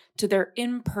platform to their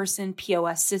in-person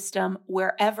POS system,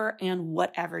 wherever and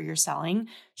whatever you're selling,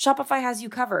 Shopify has you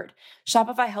covered.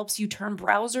 Shopify helps you turn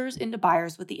browsers into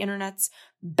buyers with the internet's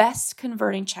best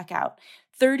converting checkout,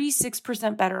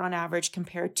 36% better on average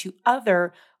compared to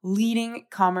other leading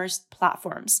commerce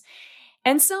platforms.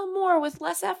 and sell more with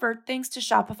less effort thanks to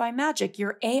Shopify Magic,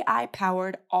 your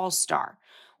AI-powered all-star.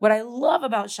 What I love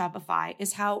about Shopify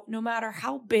is how no matter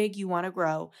how big you want to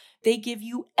grow, they give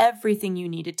you everything you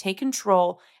need to take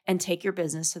control and take your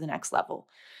business to the next level.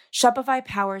 Shopify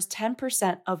powers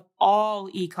 10% of all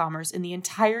e-commerce in the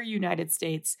entire United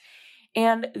States,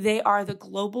 and they are the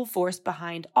global force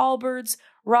behind Allbirds,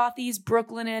 Rothy's,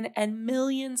 Brooklinen, and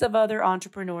millions of other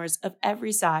entrepreneurs of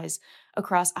every size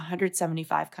across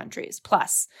 175 countries.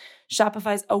 Plus,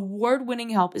 Shopify's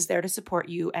award-winning help is there to support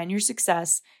you and your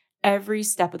success every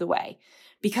step of the way.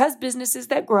 Because businesses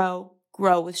that grow,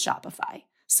 grow with Shopify.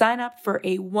 Sign up for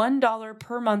a $1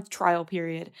 per month trial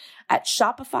period at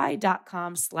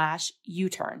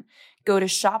shopify.com/U-turn. Go to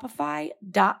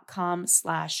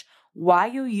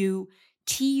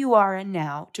shopify.com/YOUTURN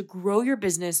now to grow your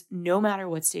business no matter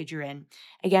what stage you're in.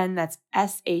 Again, that's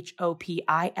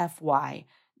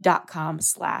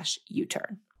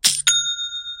shopify.com/U-turn.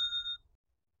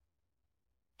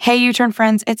 Hey, U-Turn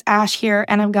friends, it's Ash here,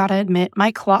 and I've got to admit,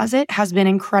 my closet has been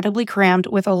incredibly crammed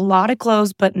with a lot of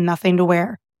clothes, but nothing to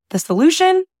wear. The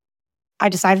solution? I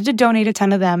decided to donate a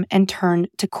ton of them and turn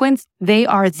to Quince. They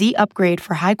are the upgrade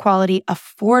for high-quality,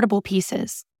 affordable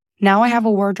pieces. Now I have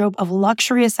a wardrobe of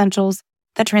luxury essentials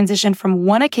that transition from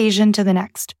one occasion to the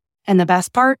next. And the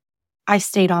best part? I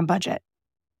stayed on budget.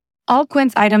 All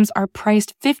Quince items are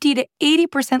priced 50 to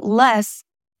 80% less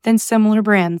than similar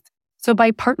brands. So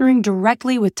by partnering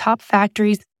directly with top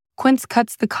factories, Quince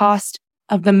cuts the cost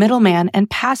of the middleman and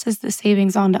passes the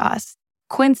savings on to us.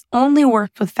 Quince only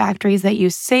works with factories that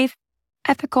use safe,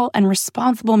 ethical, and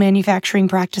responsible manufacturing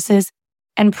practices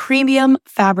and premium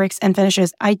fabrics and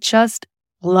finishes. I just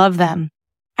love them.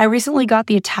 I recently got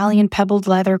the Italian pebbled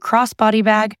leather crossbody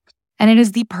bag, and it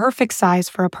is the perfect size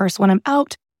for a purse when I'm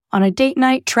out on a date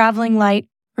night, traveling light,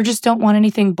 or just don't want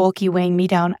anything bulky weighing me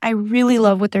down. I really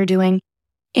love what they're doing.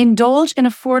 Indulge in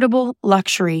affordable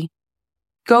luxury.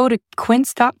 Go to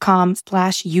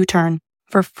quince.com/U-turn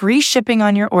for free shipping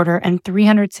on your order and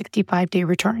 365-day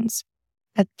returns.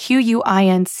 That's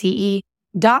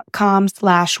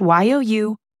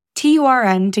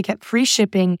QUINCE.com/YOUTURN to get free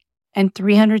shipping and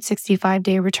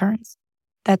 365-day returns.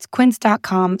 That's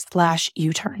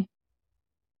quince.com/U-turn.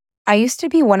 I used to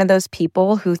be one of those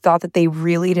people who thought that they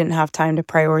really didn't have time to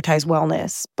prioritize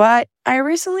wellness, but I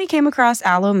recently came across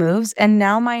Aloe Moves, and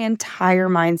now my entire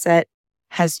mindset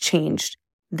has changed.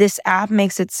 This app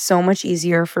makes it so much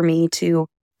easier for me to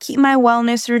keep my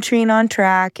wellness routine on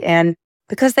track, and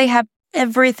because they have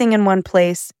everything in one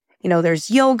place,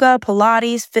 there's yoga,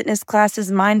 Pilates, fitness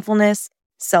classes, mindfulness,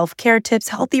 self-care tips,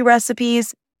 healthy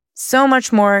recipes, so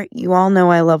much more. You all know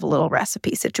I love a little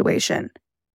recipe situation.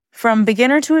 From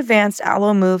beginner to advanced,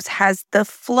 Aloe Moves has the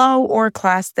flow or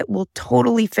class that will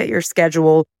totally fit your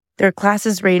schedule. Their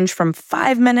classes range from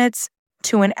 5 minutes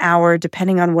to an hour,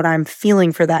 depending on what I'm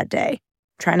feeling for that day.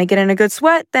 Trying to get in a good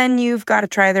sweat? Then you've got to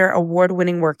try their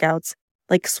award-winning workouts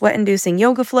like sweat-inducing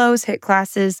yoga flows, HIIT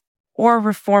classes, or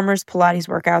reformers Pilates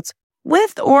workouts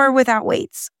with or without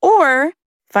weights. Or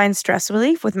find stress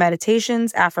relief with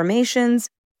meditations, affirmations,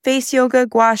 face yoga,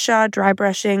 gua sha, dry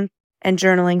brushing, and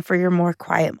journaling for your more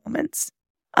quiet moments.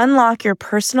 Unlock your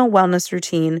personal wellness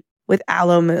routine with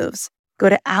Aloe Moves. Go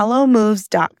to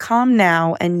aloemoves.com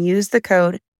now and use the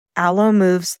code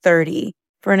ALOEMOVES30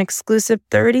 for an exclusive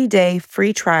 30-day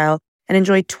free trial and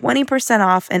enjoy 20%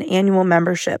 off an annual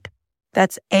membership.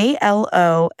 That's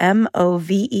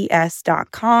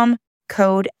ALOMOVES.com,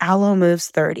 code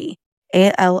ALOEMOVES30.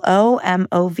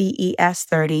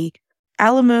 ALOMOVES30.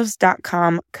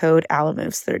 aloemoves.com, code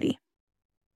ALOEMOVES30.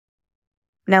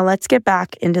 Now let's get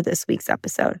back into this week's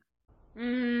episode.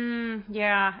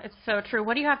 Yeah, it's so true.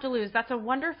 What do you have to lose? That's a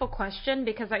wonderful question,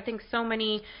 because I think so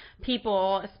many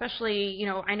people, especially,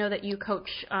 I know that you coach,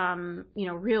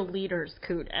 real leaders,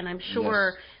 Kute, and I'm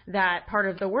sure that part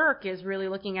of the work is really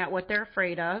looking at what they're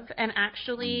afraid of and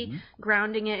actually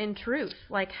grounding it in truth.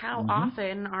 Like, how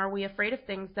often are we afraid of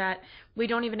things that we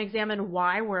don't even examine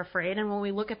why we're afraid? And when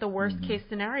we look at the worst case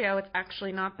scenario, it's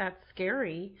actually not that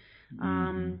scary.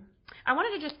 I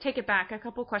wanted to just take it back, a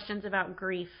couple questions about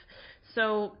grief.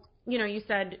 So, you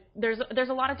said there's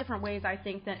a lot of different ways, I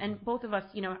think, that, and both of us,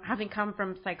 having come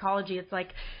from psychology, it's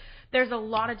like there's a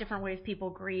lot of different ways people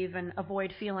grieve and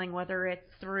avoid feeling, whether it's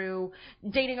through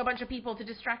dating a bunch of people to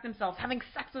distract themselves, having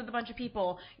sex with a bunch of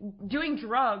people, doing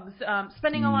drugs,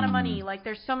 spending a lot of money. Like,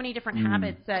 there's so many different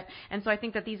habits and so I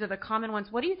think that these are the common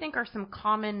ones. What do you think are some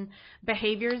common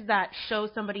behaviors that show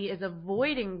somebody is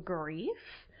avoiding grief?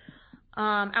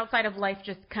 Outside of life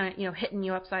just kind of, hitting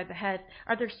you upside the head,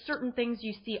 are there certain things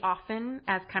you see often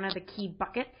as kind of the key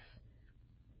buckets?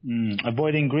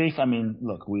 Avoiding grief, I mean,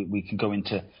 look, we can go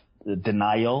into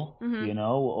denial,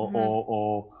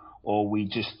 or we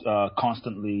just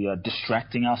constantly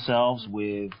distracting ourselves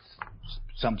with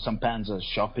some patterns of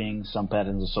shopping, some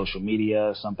patterns of social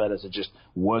media, some patterns of just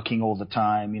working all the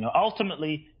time.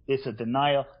 Ultimately, it's a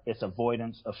denial, it's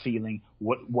avoidance of feeling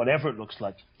whatever it looks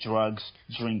like: drugs,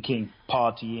 drinking,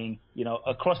 partying.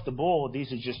 Across the board,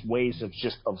 these are just ways of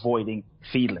just avoiding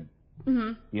feeling.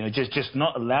 Mm-hmm. Just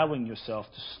not allowing yourself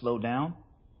to slow down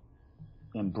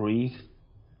and breathe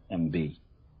and be.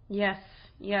 Yes.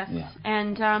 Yeah.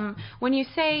 And when you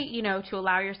say, to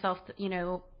allow yourself,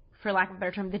 for lack of a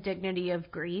better term, the dignity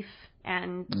of grief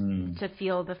and to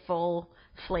feel the full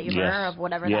flavor of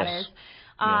whatever that is.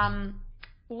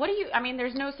 What do you,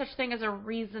 there's no such thing as a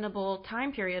reasonable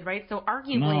time period, right? So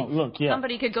arguably,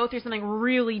 somebody could go through something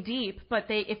really deep, but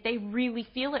if they really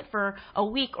feel it for a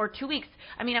week or 2 weeks,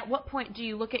 at what point do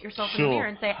you look at yourself in the mirror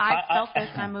and say, I felt this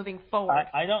and I'm moving forward?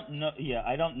 I don't know. Yeah,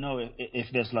 I don't know if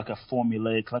there's like a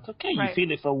formulaic, you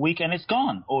feel it for a week and it's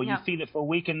gone, or you feel it for a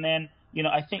week and then,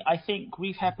 I think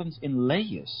grief happens in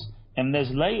layers, and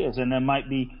there's layers, and there might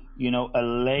be, a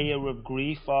layer of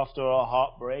grief after a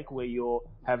heartbreak where you're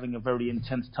having a very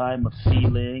intense time of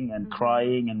feeling and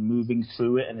crying and moving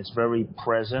through it, and it's very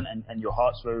present, and your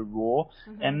heart's very raw.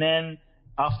 And then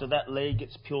after that layer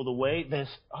gets peeled away, there's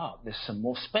some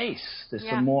more space. There's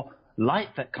some more light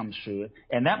that comes through it,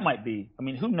 and that might be,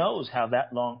 who knows how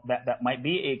that long that might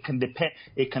be. It can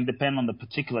depend on the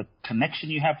particular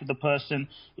connection you have with the person.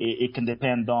 It can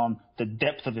depend on the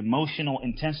depth of emotional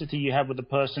intensity you have with the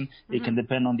person. It can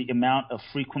depend on the amount of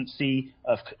frequency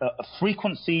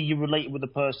you relate with the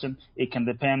person. It can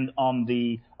depend on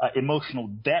the emotional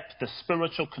depth, the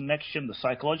spiritual connection, the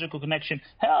psychological connection.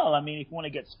 Hell, if you want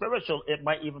to get spiritual, it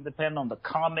might even depend on the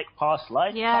karmic past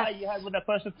life tie you had with that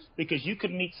person, because you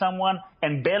could meet someone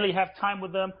and barely have time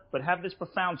with them, but have this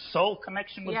profound soul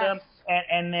connection with them,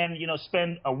 and then,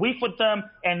 spend a week with them,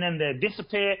 and then they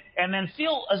disappear, and then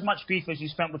feel as much grief as you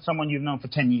spent with someone you've known for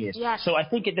 10 years. Yes. So I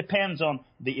think it depends on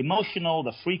the emotional,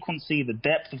 the frequency, the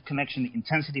depth of connection, the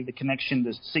intensity of the connection,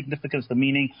 the significance, the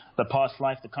meaning, the past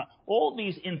life, all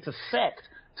these intersect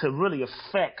to really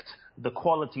affect the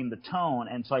quality and the tone.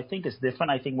 And so I think it's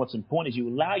different. I think what's important is you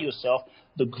allow yourself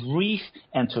the grief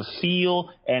and to feel,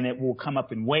 and it will come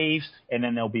up in waves, and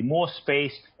then there'll be more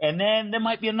space, and then there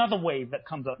might be another wave that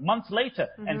comes up months later.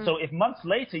 And so if months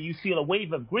later you feel a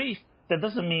wave of grief, that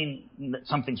doesn't mean that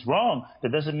something's wrong.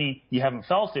 That doesn't mean you haven't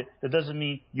felt it. That doesn't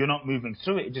mean you're not moving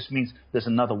through it. It just means there's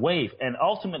another wave. And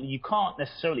ultimately, you can't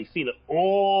necessarily feel it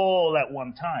all at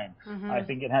one time. I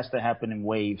think it has to happen in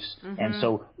waves. And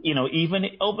so, even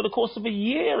over the course of a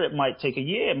year, it might take a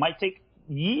year. It might take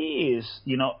years,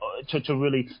 to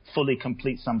really fully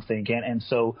complete something. And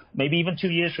so maybe even 2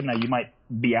 years from now, you might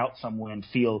be out somewhere and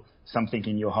feel something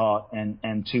in your heart,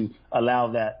 and to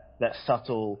allow that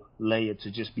subtle layer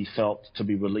to just be felt, to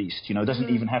be released. It doesn't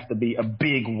even have to be a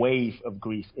big wave of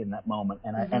grief in that moment.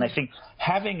 And I think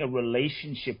having a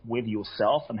relationship with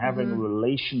yourself and having a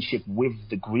relationship with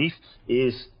the grief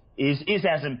is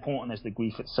as important as the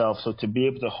grief itself. So to be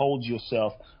able to hold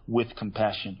yourself with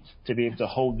compassion, to be able to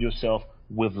hold yourself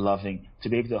with loving, to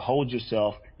be able to hold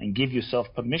yourself and give yourself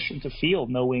permission to feel,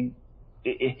 knowing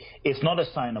it's not a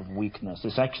sign of weakness.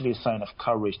 It's actually a sign of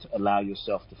courage to allow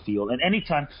yourself to feel. And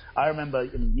anytime, I remember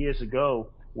years ago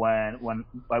when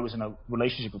I was in a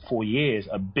relationship for 4 years,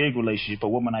 a big relationship, a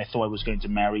woman I thought I was going to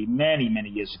marry many, many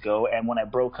years ago. And when I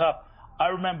broke up, I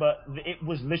remember it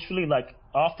was literally like,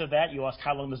 after that, you asked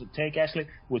how long does it take, Ashley?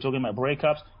 We're talking about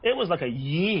breakups. It was like a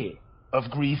year of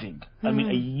grieving. A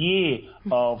year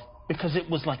of, because it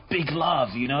was like big love,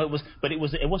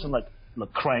 it wasn't like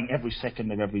crying every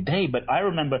second of every day. But I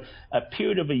remember a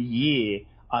period of a year,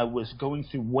 I was going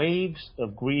through waves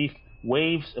of grief,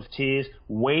 waves of tears,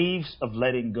 waves of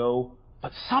letting go.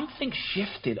 But something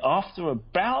shifted after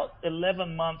about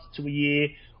 11 months to a year,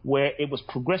 where it was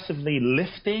progressively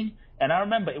lifting. And I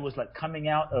remember it was like coming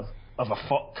out of a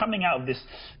forest, coming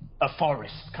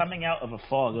out of a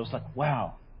fog. It was like,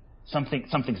 wow,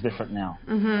 something's different now.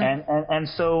 And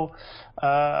so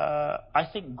I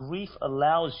think grief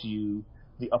allows you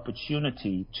the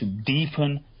opportunity to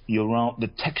deepen the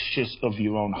textures of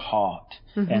your own heart,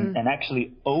 and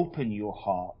actually open your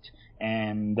heart.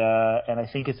 And I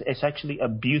think it's actually a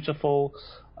beautiful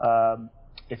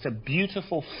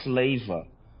flavor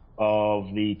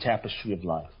of the tapestry of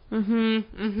life.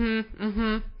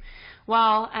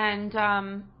 Well, and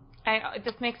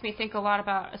this makes me think a lot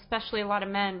about, especially a lot of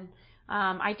men.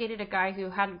 I dated a guy who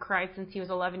hadn't cried since he was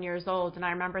 11 years old, and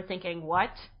I remember thinking,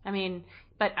 what?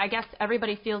 but I guess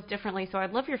everybody feels differently. So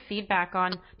I'd love your feedback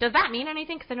on, does that mean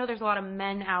anything? Because I know there's a lot of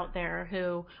men out there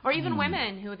who, or even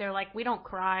women who they're like, we don't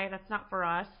cry. That's not for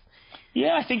us.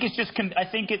 Yeah, I think it's just. I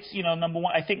think it's number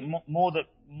one. I think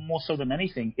more so than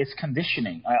anything, it's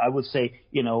conditioning. I would say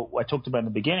I talked about in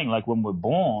the beginning, like when we're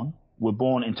born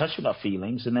in touch with our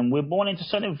feelings, and then we're born into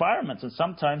certain environments, and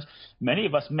sometimes many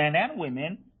of us, men and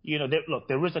women,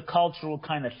 there is a cultural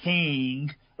kind of thing,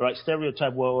 right?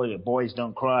 Stereotype. Well, boys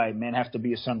don't cry, men have to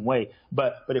be a certain way.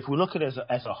 But if we look at it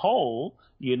as a whole,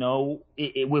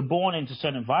 we're born into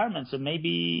certain environments, and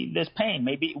maybe there's pain,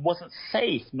 maybe it wasn't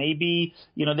safe, maybe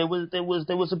there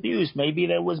was abuse, maybe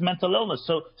there was mental illness.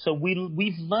 So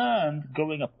we've learned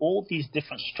growing up all these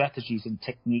different strategies and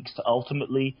techniques to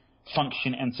ultimately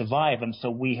function and survive, and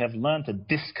so we have learned to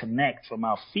disconnect from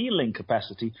our feeling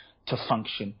capacity to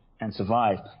function and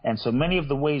survive. And so many of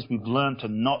the ways we've learned to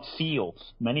not feel,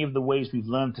 many of the ways we've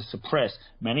learned to suppress,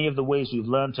 many of the ways we've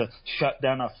learned to shut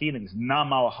down our feelings,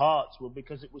 numb our hearts, were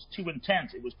because it was too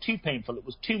intense, it was too painful, it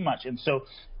was too much. And so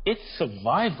it's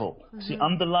survival. Mm-hmm. See,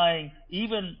 underlying,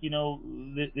 even,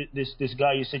 this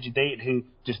guy you said you dated who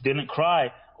just didn't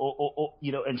cry or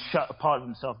and shut a part of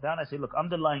himself down. I say, look,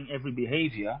 underlying every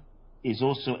behavior is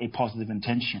also a positive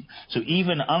intention. So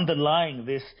even underlying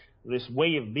this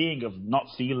way of being, of not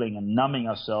feeling and numbing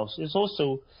ourselves, is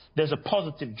also, there's a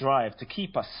positive drive to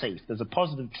keep us safe. There's a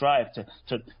positive drive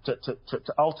to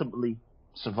ultimately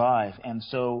survive. And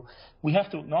so we have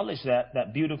to acknowledge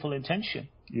that beautiful intention,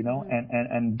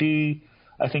 and be,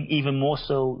 I think, even more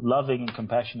so loving and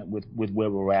compassionate with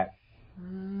where we're at.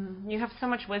 You have so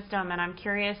much wisdom, and I'm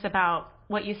curious about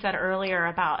what you said earlier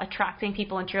about attracting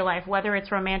people into your life, whether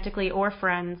it's romantically or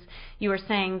friends. You were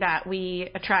saying that we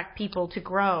attract people to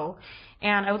grow.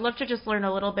 And I would love to just learn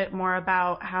a little bit more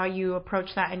about how you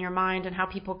approach that in your mind and how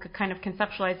people could kind of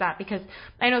conceptualize that, because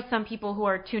I know some people who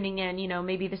are tuning in,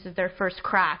 maybe this is their first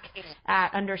crack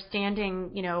at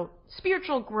understanding,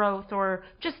 spiritual growth or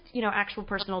just, actual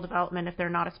personal development if they're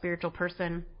not a spiritual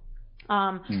person.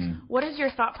 What is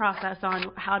your thought process on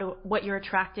what you're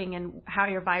attracting and how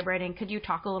you're vibrating? Could you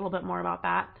talk a little bit more about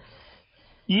that?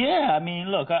 Yeah, I mean,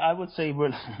 look, I would say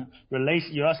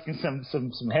you're asking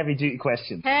some heavy duty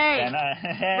questions. Hey,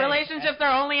 relationships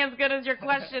are only as good as your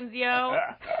questions, yo.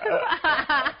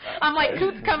 I'm like,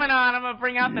 Kute's coming on. I'm gonna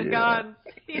bring out the guns.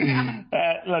 Yeah.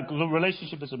 Look, the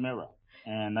relationship is a mirror.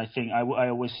 And I think I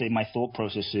always say my thought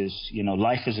process is,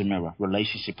 life is a mirror,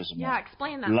 relationship is a mirror. Yeah,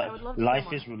 explain that. I would love to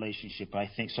Life is relationship, I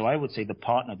think. So I would say the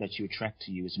partner that you attract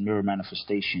to you is a mirror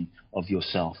manifestation of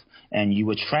yourself. And you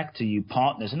attract to you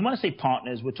partners. And when I say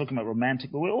partners, we're talking about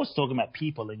romantic, but we're also talking about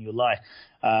people in your life.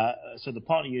 So the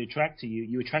partner you attract to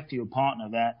your partner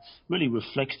that really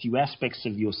reflects you aspects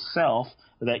of yourself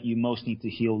that you most need to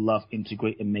heal, love,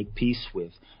 integrate, and make peace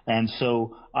with. And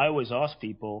so I always ask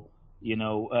people,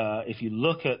 if you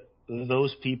look at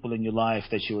those people in your life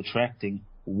that you're attracting,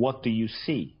 what do you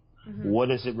see? Mm-hmm. What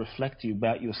does it reflect to you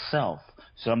about yourself?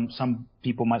 Some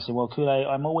people might say, well, Kute,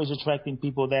 I'm always attracting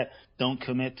people that don't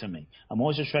commit to me. I'm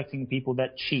always attracting people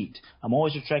that cheat. I'm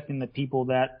always attracting the people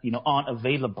that, aren't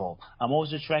available. I'm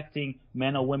always attracting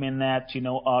men or women that,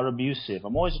 are abusive.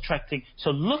 I'm always attracting.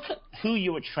 So look at who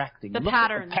you're attracting. Look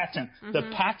at the pattern. Mm-hmm.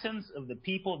 The patterns of the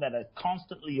people that are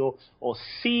constantly or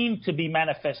seem to be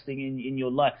manifesting in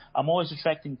your life. I'm always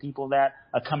attracting people that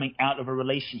are coming out of a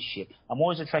relationship. I'm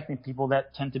always attracting people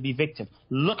that tend to be victims.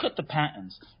 Look at the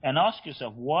patterns and ask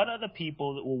yourself, what are the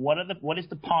people, or what is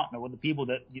the partner or the people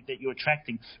that you're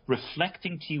attracting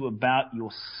reflecting to you about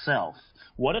yourself?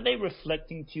 What are they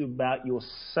reflecting to you about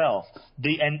yourself?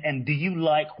 And do you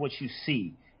like what you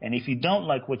see? And if you don't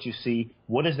like what you see,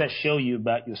 what does that show you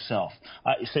about yourself?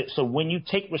 So when you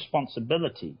take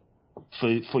responsibility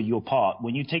for your part,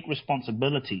 when you take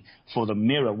responsibility for the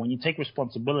mirror, when you take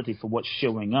responsibility for what's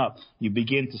showing up, you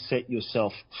begin to set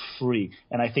yourself free.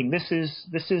 And I think this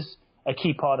is a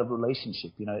key part of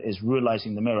relationship, is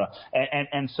realizing the mirror.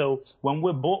 And so when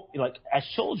we're born, like as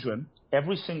children,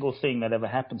 every single thing that ever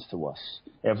happens to us,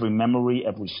 every memory,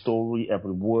 every story,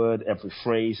 every word, every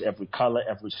phrase, every color,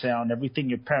 every sound, everything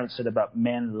your parents said about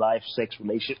men, life, sex,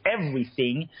 relationship,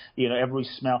 everything, every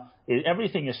smell,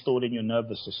 everything is stored in your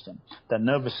nervous system. That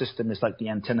nervous system is like the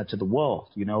antenna to the world,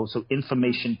 so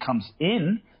information comes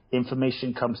in,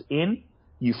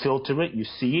 you filter it, you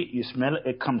see it, you smell it,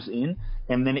 it comes in,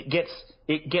 and then it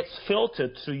gets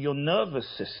filtered through your nervous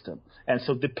system. And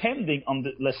so depending on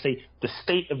let's say the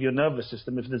state of your nervous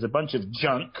system, if there's a bunch of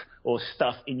junk or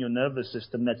stuff in your nervous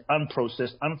system that's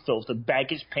unprocessed, unfiltered,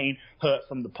 baggage, pain, hurt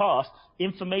from the past,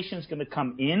 information is going to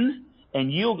come in,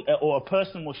 and or a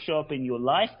person will show up in your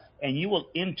life, and you will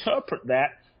interpret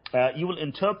that you will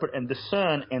interpret and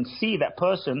discern and see that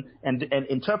person and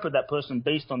interpret that person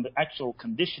based on the actual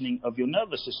conditioning of your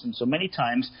nervous system. So many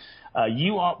times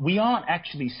we aren't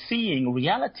actually seeing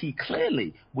reality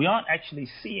clearly. We aren't actually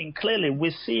seeing clearly.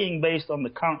 We're seeing based on the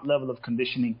current level of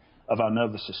conditioning of our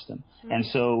nervous system. Mm-hmm. And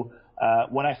so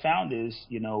what I found is,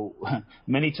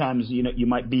 many times, you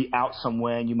might be out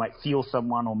somewhere and you might feel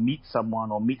someone or meet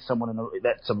someone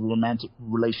that's a romantic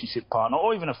relationship partner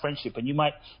or even a friendship. And you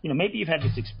might, maybe you've had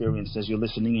this experience as you're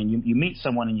listening and you meet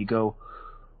someone and you go,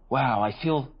 wow, I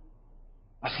feel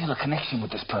a connection with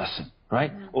this person,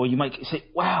 right? Mm-hmm. Or you might say,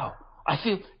 wow, I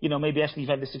feel, maybe actually you've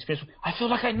had this experience. I feel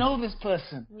like I know this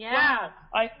person. Yeah.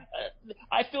 Wow.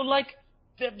 I feel like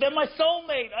they're my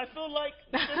soulmate. I feel like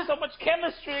there's so much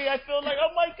chemistry. I feel like,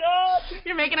 oh my God.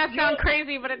 You're making us sound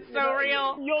crazy, but it's so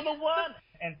real. You're the one.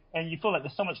 And you feel like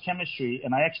there's so much chemistry.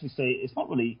 And I actually say it's not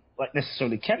really like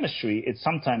necessarily chemistry. It's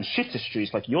sometimes shiftistry.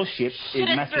 It's like your ship, it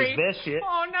matches their ship.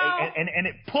 Oh, no. And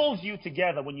it pulls you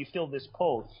together when you feel this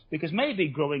pull. Because maybe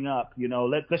growing up,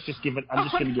 let's just give it, I'm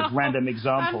just going to give random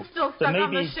examples. I'm still stuck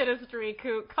on the shittistry,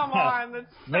 Kute. Come on. That's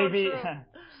so true.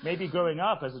 Maybe growing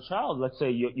up as a child, let's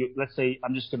say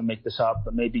I'm just going to make this up,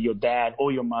 but maybe your dad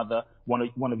or your mother,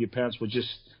 one of your parents were just,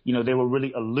 they were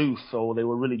really aloof or they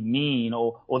were really mean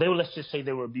or they were, let's just say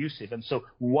they were abusive. And so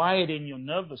wired in your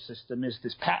nervous system is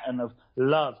this pattern of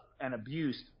love and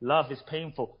abuse. Love is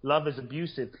painful. Love is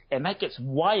abusive. And that gets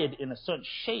wired in a certain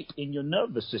shape in your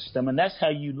nervous system. And that's how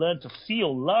you learn to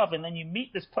feel love. And then you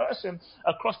meet this person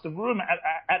across the room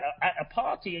at a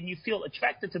party and you feel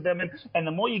attracted to them. And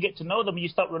the more you get to know them, you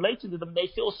start relating to them.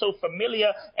 They feel so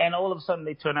familiar. And all of a sudden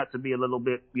they turn out to be a little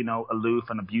bit, aloof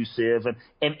and abusive.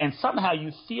 And somehow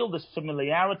you feel this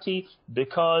familiarity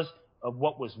because of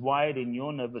what was wired in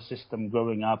your nervous system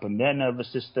growing up and their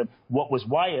nervous system, what was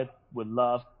wired with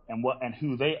love and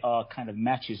who they are kind of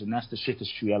matches, and that's the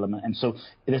shittistry element. And so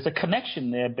there's a connection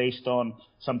there based on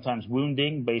sometimes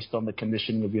wounding, based on the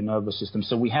conditioning of your nervous system.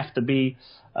 So we have to be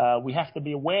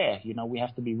aware, we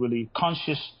have to be really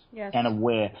conscious and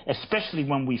aware, especially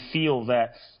when we feel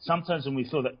that, sometimes when we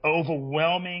feel that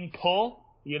overwhelming pull,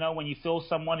 when you feel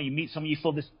someone or you meet someone, you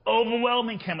feel this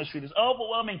overwhelming chemistry, this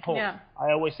overwhelming pull. Yeah.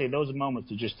 I always say those are moments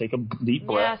to just take a deep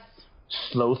breath,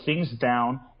 slow things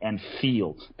down, and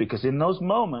feel. Because in those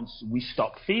moments, we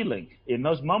stop feeling. In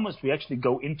those moments, we actually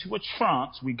go into a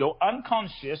trance, we go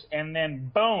unconscious, and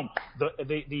then boom,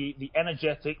 the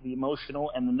energetic, the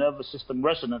emotional, and the nervous system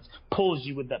resonance pulls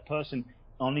you with that person,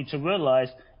 only to realize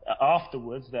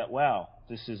afterwards that, wow,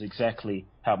 this is exactly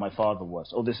how my father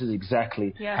was, or this is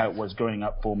exactly how it was growing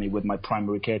up for me with my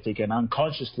primary caretaker. And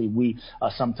unconsciously, we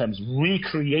are sometimes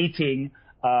recreating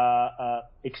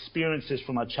experiences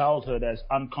from our childhood as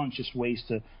unconscious ways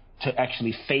to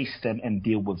actually face them and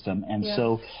deal with them. And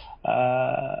so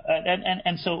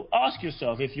so ask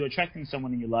yourself, if you're attracting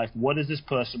someone in your life, what does this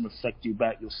person reflect you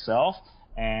about yourself,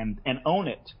 and own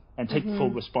it. And take full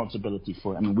responsibility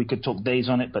for it. I mean, we could talk days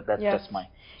on it, but that's my...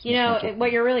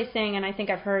 what you're really saying, and I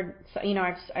think I've heard,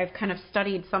 I've kind of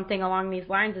studied something along these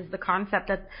lines, is the concept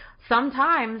that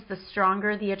sometimes the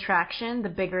stronger the attraction, the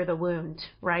bigger the wound,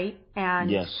 right? And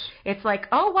it's like,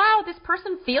 oh, wow, this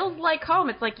person feels like home.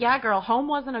 It's like, yeah, girl, home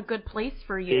wasn't a good place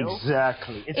for you.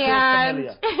 Exactly. It's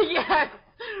familiar. Yes.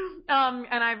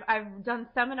 And I've done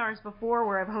seminars before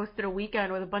where I've hosted a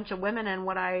weekend with a bunch of women, and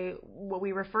what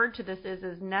we referred to this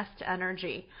is nest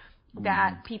energy.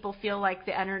 That people feel like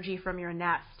the energy from your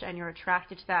nest, and you're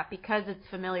attracted to that because it's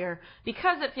familiar,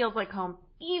 because it feels like home,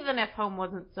 even if home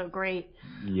wasn't so great.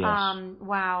 Yes.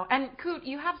 Wow. And Kute,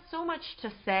 you have so much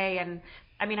to say, and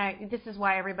I mean, this is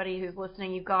why everybody who's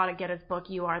listening, you've got to get his book,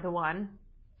 You Are the One,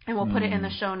 and we'll put it in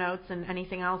the show notes and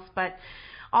anything else, but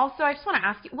also, I just want to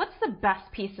ask you, what's the best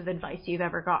piece of advice you've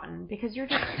ever gotten? Because you're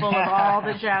just full of all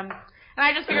the gems. And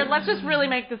I just figured, let's just really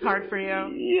make this hard for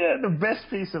you. Yeah, the best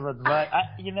piece of advice.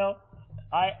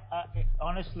 I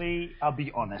honestly, I'll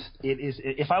be honest. It is,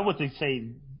 if I were to say,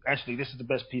 actually, this is the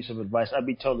best piece of advice, I'd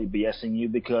be totally BSing you,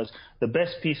 because the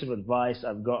best piece of advice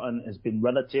I've gotten has been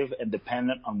relative and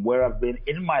dependent on where I've been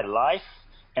in my life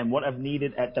and what I've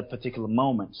needed at that particular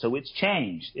moment. So it's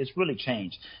changed. It's really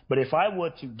changed. But if I were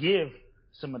to give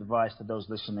some advice to those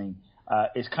listening,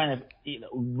 is kind of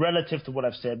relative to what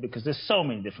I've said, because there's so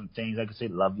many different things. I could say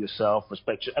love yourself,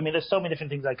 respect your, I mean, there's so many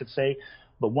different things I could say,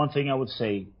 but one thing I would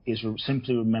say is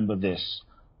simply remember this: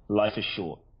 life is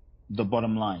short. The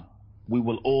bottom line, we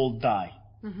will all die.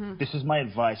 This is my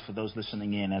advice for those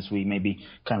listening in as we maybe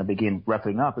kind of begin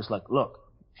wrapping up. It's like, look,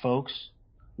 folks,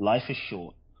 life is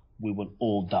short. We will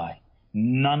all die.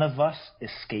 None of us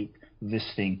escape this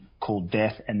thing called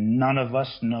death, and none of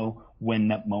us know when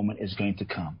that moment is going to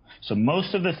come. So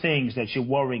most of the things that you're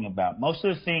worrying about, most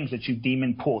of the things that you deem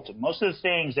important, most of the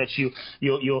things that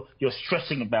you're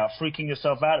stressing about, freaking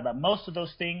yourself out about, most of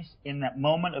those things in that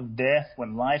moment of death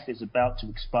when life is about to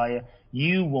expire,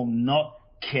 you will not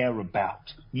care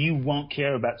about. You won't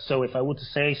care about. So if I were to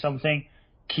say something,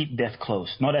 keep death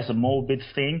close, not as a morbid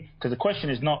thing, because the question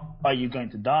is not, are you going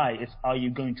to die? It's, are you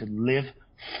going to live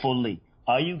fully?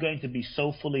 Are you going to be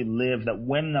so fully lived that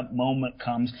when that moment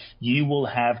comes, you will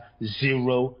have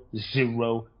zero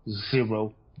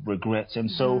regrets? And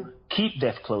so keep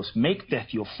death close. Make death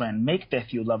your friend. Make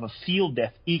death your lover. Feel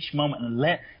death each moment and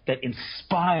let that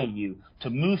inspire you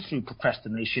to move through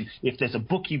procrastination. If there's a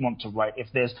book you want to write, if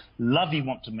there's love you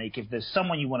want to make, if there's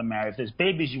someone you want to marry, if there's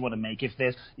babies you want to make, if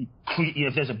there's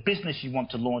a business you want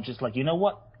to launch, it's like, you know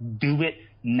what? Do it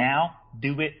now.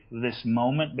 Do it this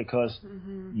moment, because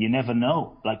you never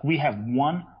know. Like, we have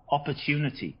one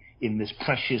opportunity in this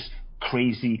precious,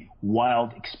 crazy,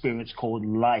 wild experience called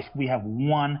life. We have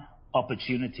one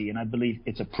opportunity, and I believe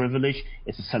it's a privilege.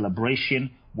 It's a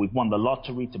celebration. We've won the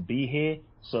lottery to be here,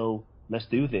 so let's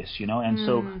do this, you know. And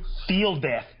so feel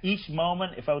death each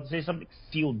moment. If I would say something,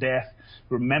 feel death.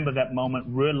 Remember that moment.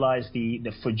 Realize the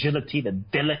fragility, the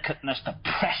delicateness, the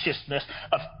preciousness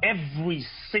of every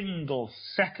single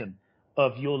second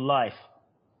of your life.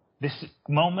 This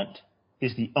moment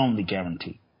is the only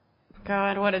guarantee.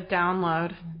 God, what a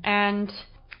download. And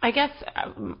I guess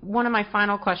one of my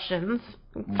final questions,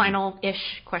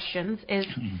 final-ish questions, is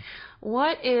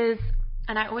what is,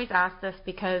 and I always ask this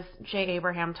because Jay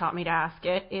Abraham taught me to ask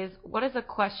it, is what is a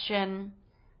question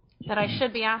that I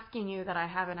should be asking you that I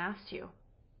haven't asked you?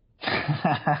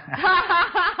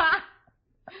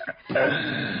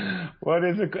 What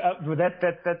is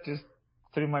that just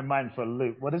threw my mind for a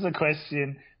loop. What is a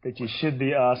question that you should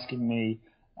be asking me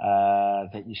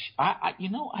that you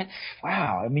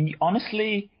wow. I mean,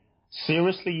 honestly,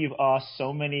 seriously, you've asked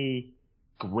so many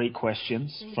great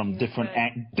questions from different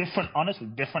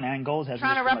angles.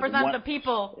 Trying to represent the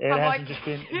people. It hasn't just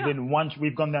been once.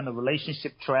 We've gone down the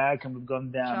relationship track, and we've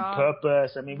gone down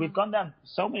purpose. I mean, we've gone down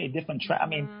so many different tracks. I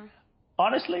mean,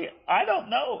 honestly, I don't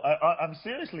know. I'm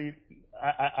seriously,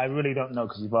 I really don't know,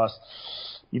 because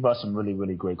you've asked some really,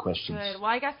 really great questions. Good.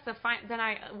 Well, I guess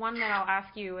one that I'll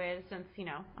ask you is, since, you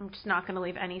know, I'm just not going to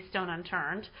leave any stone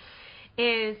unturned,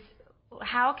 is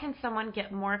how can someone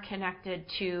get more connected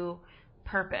to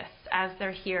purpose as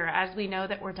they're here, as we know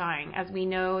that we're dying, as we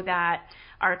know that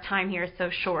our time here is so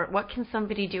short? What can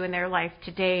somebody do in their life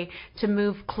today to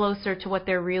move closer to what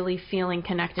they're really feeling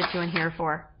connected to and here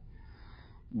for?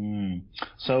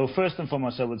 So first and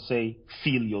foremost, I would say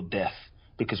feel your death,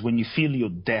 because when you feel your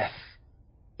death,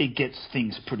 it gets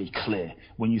things pretty clear.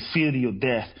 When you feel your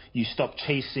death, you stop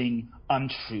chasing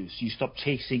untruths. You stop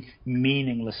chasing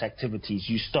meaningless activities.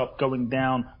 You stop going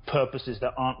down purposes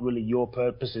that aren't really your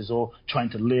purposes, or trying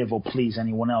to live or please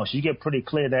anyone else. You get pretty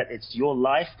clear that it's your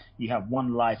life. You have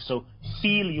one life. So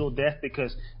feel your death,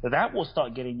 because that will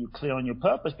start getting you clear on your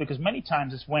purpose. Because many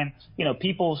times it's when, you know,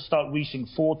 people start reaching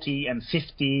 40 and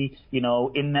 50, you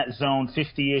know, in that zone,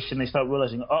 50-ish, and they start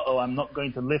realizing, I'm not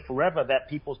going to live forever. That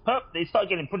people's they start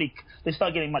getting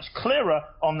much clearer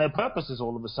on their purposes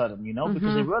all of a sudden, you know,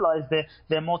 because they realize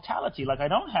their mortality. Like, I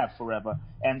don't have forever.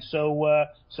 And so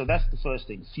that's the first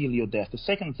thing, feel your death. The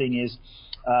second thing is,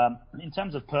 in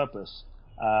terms of purpose,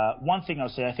 one thing I'll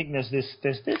say, I think there's this,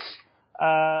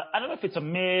 I don't know if it's a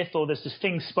myth or there's this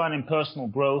thing spun in personal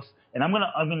growth, and I'm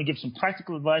gonna give some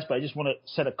practical advice, but I just want to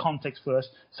set a context first.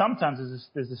 Sometimes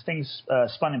there's this thing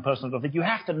spun in personal growth that you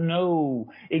have to know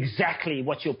exactly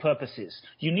what your purpose is.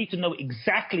 You need to know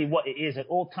exactly what it is at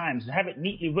all times and have it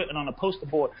neatly written on a poster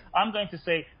board. I'm going to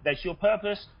say that your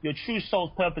purpose, your true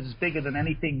soul's purpose, is bigger than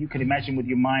anything you can imagine with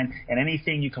your mind and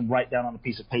anything you can write down on a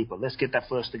piece of paper. Let's get that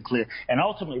first and clear. And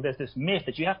ultimately, there's this myth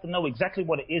that you have to know exactly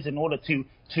what it is in order to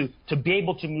be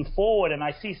able to move forward. And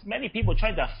I see many people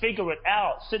trying to figure it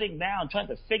out, sitting down, trying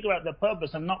to figure out their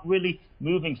purpose and not really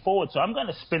moving forward. So I'm going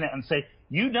to spin it and say,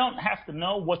 you don't have to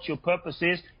know what your purpose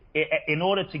is in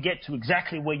order to get to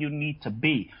exactly where you need to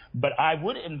be. But I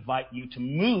would invite you to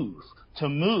move.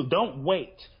 Don't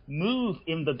wait. Move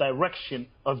in the direction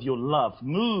of your love.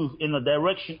 Move in the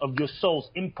direction of your soul's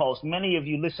impulse. Many of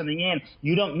you listening in,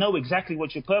 you don't know exactly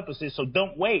what your purpose is, so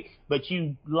don't wait. But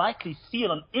you likely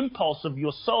feel an impulse of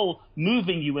your soul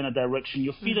moving you in a direction.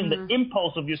 You're feeling the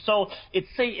impulse of your soul.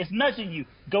 It's nudging you.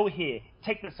 Go here.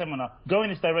 Take the seminar. Go in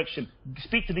this direction.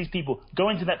 Speak to these people. Go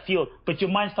into that field. But your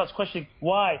mind starts questioning,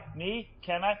 why? Me?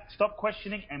 Can I? Stop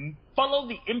questioning and follow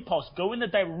the impulse. Go in the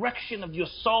direction of your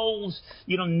soul's,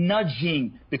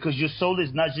 nudging, because your soul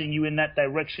is nudging you in that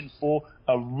direction for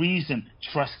a reason.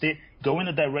 Trust it. Go in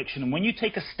the direction. And when you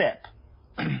take a step,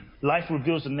 life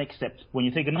reveals the next step. When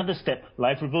you take another step,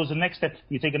 life reveals the next step.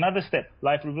 You take another step,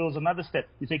 life reveals another step.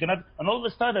 You take another, and all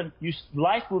of a sudden,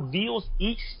 life reveals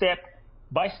each step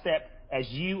by step as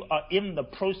you are in the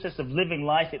process of living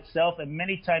life itself. And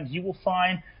many times you will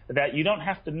find that you don't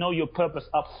have to know your purpose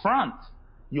up front.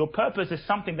 Your purpose is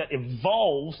something that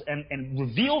evolves and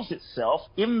reveals itself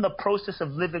in the process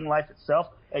of living life itself.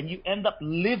 And you end up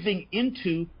living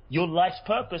into your life's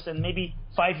purpose. And maybe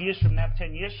 5 years from now,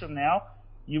 10 years from now,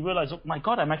 you realize, oh my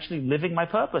God, I'm actually living my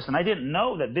purpose. And I didn't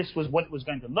know that this was what it was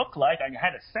going to look like. I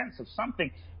had a sense of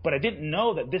something, but I didn't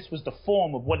know that this was the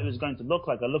form of what it was going to look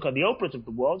like. I look at the Oprahs of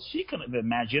the world. She couldn't have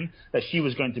imagined that she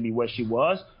was going to be where she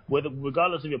was.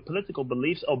 Regardless of your political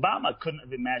beliefs, Obama couldn't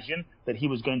have imagined that he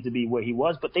was going to be where he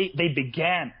was, but they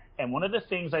began. And one of the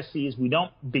things I see is we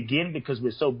don't begin because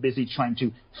we're so busy trying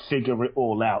to figure it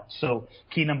all out. So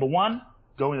key number one,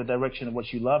 go in the direction of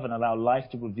what you love and allow life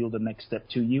to reveal the next step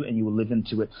to you, and you will live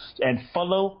into it. And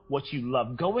follow what you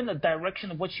love. Go in the direction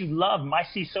of what you love. I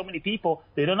see so many people,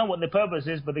 they don't know what their purpose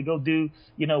is, but they go do,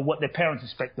 what their parents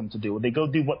expect them to do. Or they go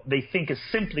do what they think is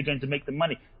simply going to make them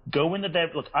money. Go in the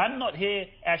direction. Look, I'm not here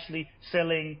actually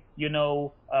selling,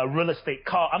 real estate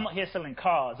I'm not here selling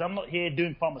cars. I'm not here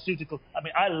doing pharmaceuticals. I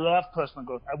mean, I love personal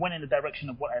growth. I went in the direction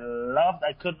of what I loved.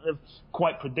 I couldn't have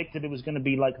quite predicted it was going to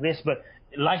be like this, but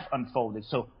life unfolded.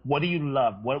 So what do you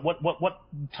love? What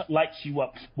lights you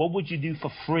up? What would you do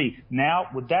for free? Now,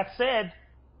 with that said,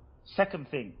 second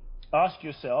thing, ask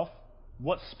yourself,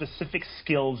 what specific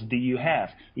skills do you have?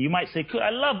 You might say,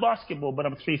 I love basketball, but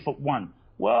I'm 3'1".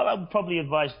 Well, I would probably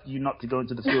advise you not to go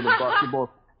into the field of basketball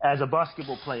as a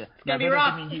basketball player. Now, that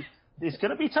doesn't mean it's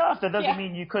going to be tough. That doesn't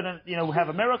mean you couldn't, have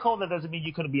a miracle. That doesn't mean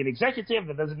you couldn't be an executive.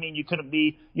 That doesn't mean you couldn't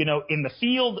be, in the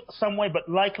field some way, but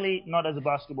likely not as a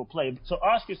basketball player. So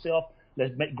ask yourself,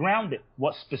 let's ground it.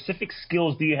 What specific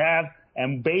skills do you have?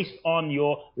 And based on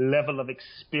your level of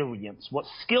experience, what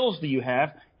skills do you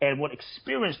have and what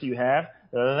experience do you have?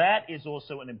 That is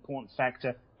also an important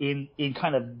factor in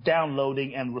kind of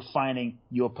downloading and refining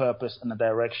your purpose and the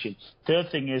direction.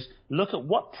 Third thing is, look at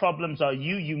what problems are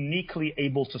you uniquely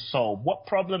able to solve. What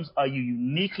problems are you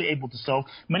uniquely able to solve?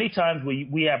 Many times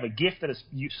we have a gift that is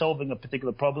solving a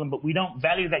particular problem, but we don't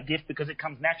value that gift because it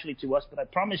comes naturally to us. But I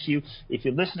promise you, if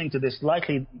you're listening to this,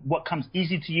 likely what comes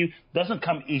easy to you doesn't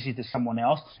come easy to someone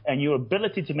else. And your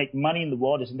ability to make money in the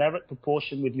world is in direct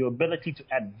proportion with your ability to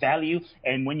add value.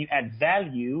 And when you add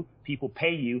value, people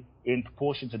pay you in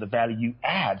proportion to the value you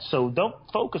add. So don't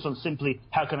focus on simply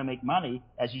how can I make money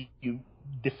as you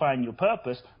define your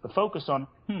purpose, but focus on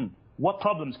what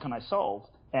problems can I solve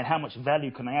and how much value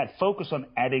can I add. Focus on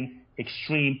adding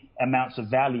extreme amounts of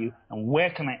value and where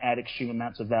can I add extreme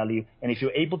amounts of value. And if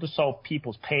you're able to solve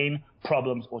people's pain,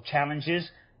 problems, or challenges,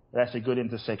 that's a good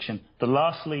intersection. But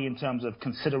lastly, in terms of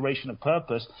consideration of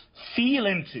purpose,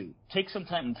 take some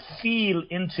time and feel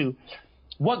into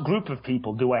what group of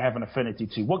people do I have an affinity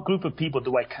to? What group of people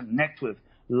do I connect with?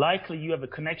 Likely you have a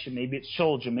connection. Maybe it's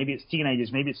children, maybe it's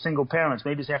teenagers, maybe it's single parents,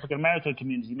 maybe it's the African American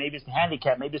community, maybe it's the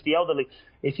handicapped, maybe it's the elderly.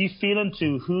 If you feel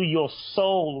into who your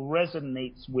soul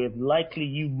resonates with, likely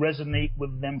you resonate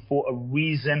with them for a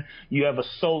reason. You have a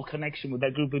soul connection with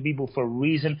that group of people for a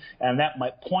reason, and that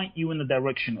might point you in the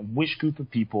direction of which group of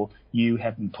people you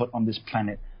have been put on this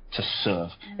planet to serve.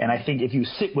 And I think if you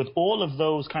sit with all of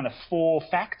those kind of 4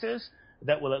 factors,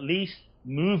 that will at least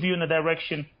move you in the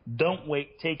direction. Don't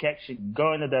wait, take action,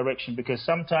 go in the direction, because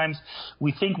sometimes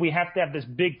we think we have to have this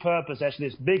big purpose, actually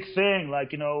this big thing,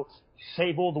 like,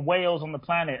 save all the whales on the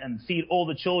planet and feed all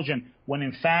the children, when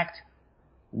in fact,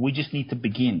 we just need to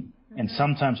begin. And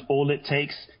sometimes all it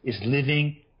takes is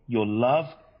living your love,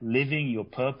 living your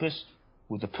purpose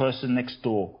with the person next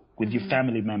door, with your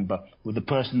family member, with the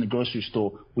person in the grocery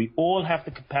store. We all have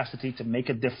the capacity to make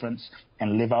a difference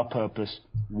and live our purpose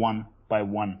one by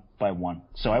one by one.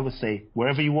 So I would say,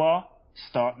 wherever you are,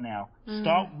 start now.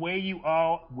 Start where you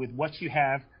are with what you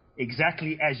have,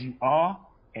 exactly as you are,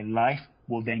 and life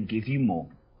will then give you more.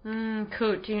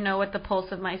 Kute, do you know what the pulse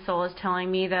of my soul is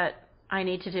telling me that I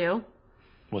need to do?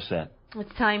 What's that?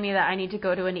 It's telling me that I need to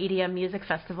go to an EDM music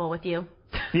festival with you.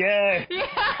 Yeah.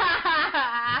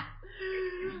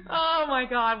 Oh my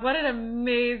God, what an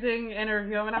amazing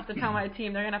interview. I'm going to have to tell my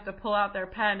team they're going to have to pull out their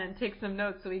pen and take some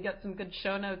notes so we get some good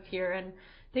show notes here. And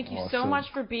Thank you so Awesome.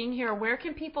 much for being here. Where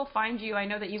can people find you? I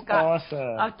know that you've got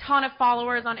a ton of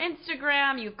followers on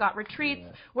Instagram. You've got retreats.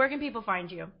 Yeah. Where can people find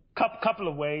you? Couple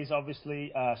of ways,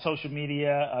 obviously. Social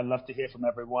media, I'd love to hear from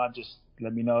everyone. Just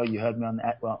let me know you heard me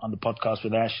on the podcast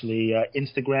with Ashley.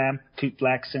 Instagram, Kute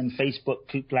Blackson. Facebook,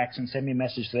 Kute Blackson. Send me a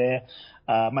message there.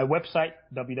 My website,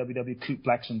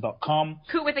 www.kuteblackson.com.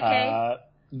 Kute with a K?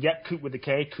 Yep, Kute with a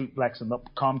K,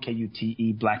 KuteBlackson.com,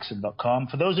 Kute Blackson.com.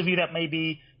 For those of you that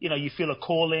maybe, you feel a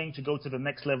calling to go to the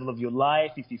next level of your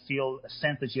life, if you feel a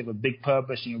sense that you have a big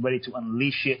purpose and you're ready to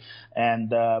unleash it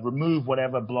and remove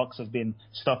whatever blocks have been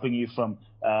stopping you from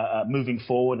moving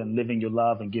forward and living your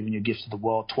love and giving your gifts to the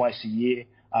world twice a year.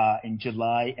 In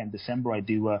July and December, I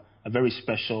do a very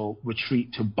special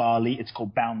retreat to Bali. It's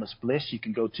called Boundless Bliss. You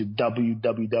can go to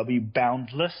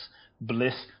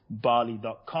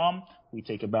www.boundlessblissbali.com. We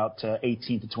take about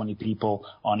 18 to 20 people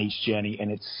on each journey,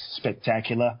 and it's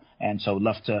spectacular. And so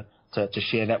love to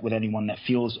share that with anyone that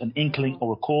feels an inkling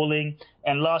or a calling.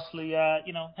 And lastly,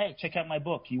 hey, check out my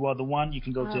book, You Are the One. You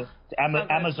can go to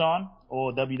Amazon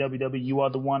or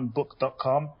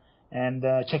www.youaretheonebook.com and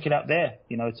check it out there.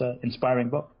 It's an inspiring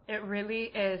book. It really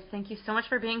is. Thank you so much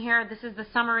for being here. This is the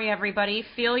summary, everybody.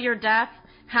 Feel your death,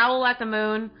 howl at the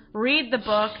moon, read the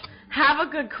book, have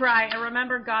a good cry, and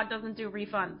remember, God doesn't do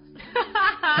refunds.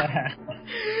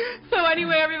 So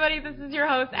anyway, everybody, this is your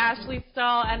host, Ashley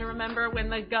Stahl, and remember, when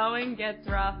the going gets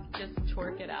rough, just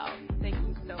twerk it out. Thank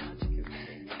you so much, Kute.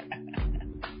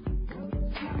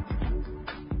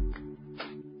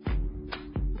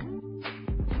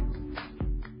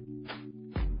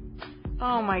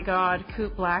 Oh my God,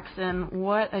 Kute Blackson,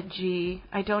 what a G.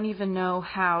 I don't even know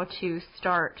how to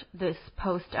start this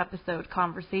post-episode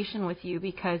conversation with you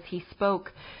because he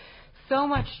spoke so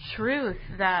much truth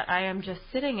that I am just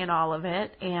sitting in all of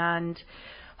it and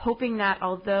hoping that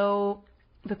although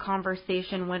the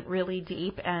conversation went really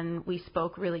deep and we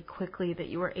spoke really quickly, that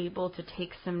you were able to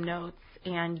take some notes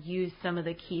and use some of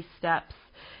the key steps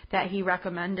that he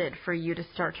recommended for you to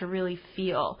start to really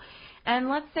feel. And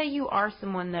let's say you are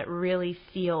someone that really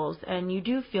feels, and you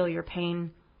do feel your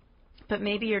pain, but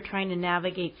maybe you're trying to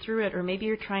navigate through it, or maybe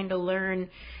you're trying to learn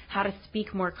how to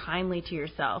speak more kindly to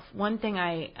yourself. One thing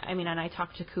and I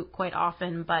talk to Kute quite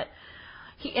often, but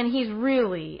he's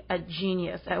really a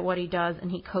genius at what he does, and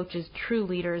he coaches true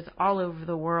leaders all over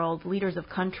the world, leaders of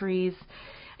countries,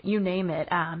 you name it.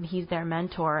 He's their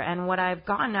mentor. And what I've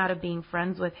gotten out of being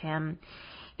friends with him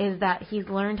is that he's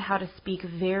learned how to speak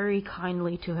very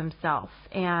kindly to himself,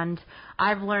 and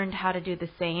I've learned how to do the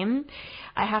same.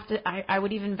 I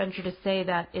would even venture to say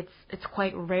that it's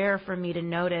quite rare for me to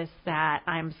notice that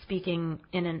I'm speaking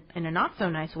in a not so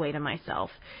nice way to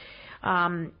myself.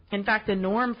 In fact, the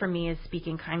norm for me is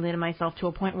speaking kindly to myself to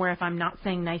a point where if I'm not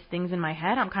saying nice things in my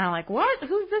head, I'm kind of like, what?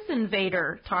 Who's this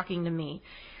invader talking to me?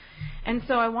 And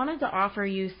so I wanted to offer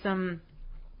you some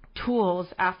tools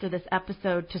after this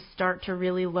episode to start to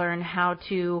really learn how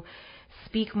to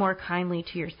speak more kindly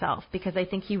to yourself, because I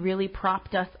think he really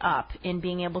propped us up in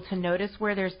being able to notice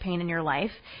where there's pain in your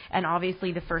life. And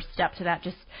obviously the first step to that,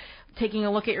 just taking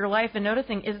a look at your life and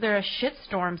noticing, is there a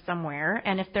shitstorm somewhere?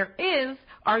 And if there is,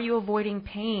 are you avoiding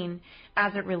pain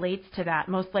as it relates to that?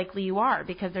 Most likely you are,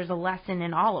 because there's a lesson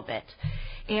in all of it.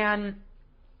 And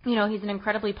he's an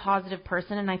incredibly positive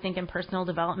person, and I think in personal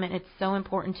development it's so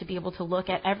important to be able to look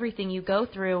at everything you go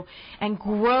through and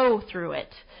grow through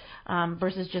it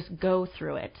versus just go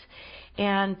through it.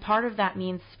 And part of that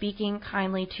means speaking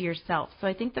kindly to yourself. So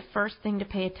I think the first thing to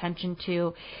pay attention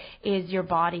to is your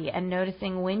body and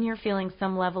noticing when you're feeling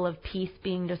some level of peace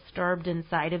being disturbed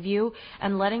inside of you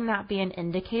and letting that be an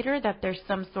indicator that there's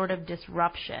some sort of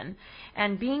disruption.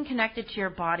 And being connected to your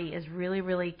body is really,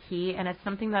 really key, and it's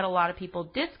something that a lot of people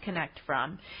disconnect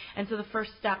from. And so the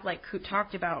first step, like Kute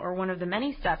talked about, or one of the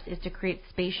many steps, is to create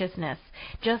spaciousness,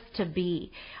 just to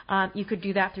be. You could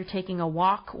do that through taking a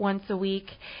walk once a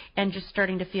week and just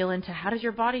starting to feel into, how does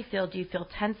your body feel? Do you feel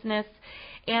tenseness?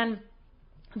 And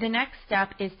the next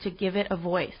step is to give it a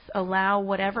voice. Allow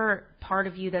whatever part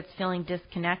of you that's feeling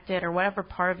disconnected or whatever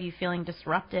part of you feeling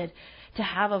disrupted to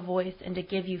have a voice and to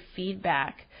give you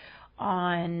feedback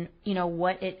on,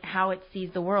 how it sees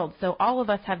the world. So all of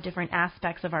us have different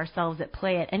aspects of ourselves at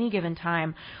play at any given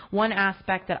time. One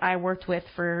aspect that I worked with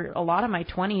for a lot of my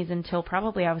 20s until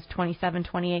probably I was 27,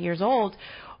 28 years old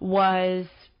was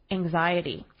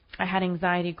anxiety. I had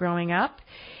anxiety growing up,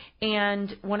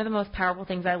 and one of the most powerful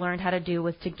things I learned how to do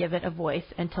was to give it a voice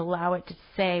and to allow it to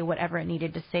say whatever it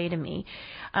needed to say to me.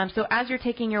 So as you're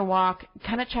taking your walk,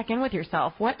 kind of check in with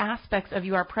yourself. What aspects of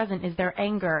you are present? Is there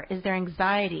anger? Is there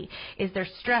anxiety? Is there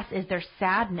stress? Is there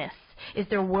sadness? Is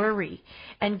there worry?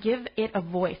 And give it a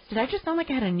voice. Did I just sound like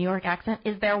I had a New York accent?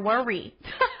 Is there worry?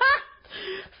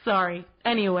 Sorry.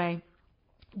 Anyway,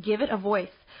 give it a voice.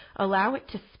 Allow it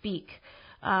to speak.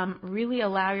 Really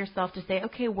allow yourself to say,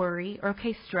 okay, worry, or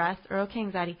okay, stress, or okay,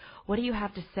 anxiety. What do you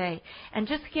have to say? And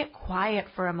just get quiet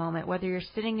for a moment, whether you're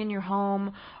sitting in your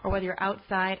home or whether you're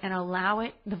outside, and allow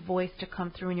the voice to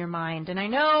come through in your mind. And I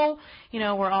know,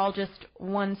 we're all just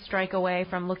one strike away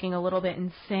from looking a little bit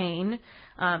insane,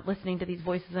 listening to these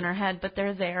voices in our head, but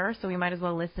they're there, so we might as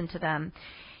well listen to them.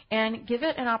 And give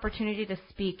it an opportunity to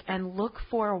speak and look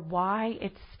for why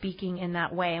it's speaking in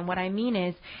that way. And what I mean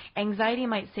is, anxiety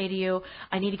might say to you,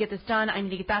 I need to get this done, I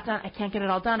need to get that done, I can't get it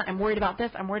all done, I'm worried about this,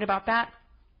 I'm worried about that.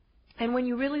 And when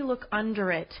you really look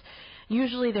under it,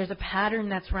 usually there's a pattern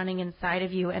that's running inside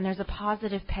of you, and there's a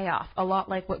positive payoff, a lot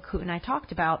like what Kute and I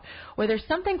talked about, where there's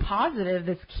something positive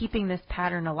that's keeping this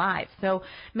pattern alive. So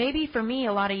maybe for me,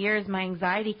 a lot of years, my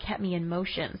anxiety kept me in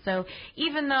motion. So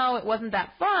even though it wasn't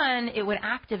that fun, it would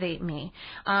activate me.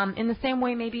 In the same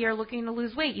way, maybe you're looking to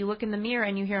lose weight. You look in the mirror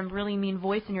and you hear a really mean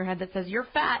voice in your head that says, you're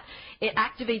fat. It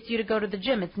activates you to go to the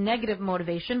gym. It's negative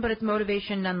motivation, but it's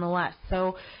motivation nonetheless.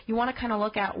 So you want to kind of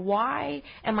look at, why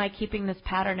am I keeping this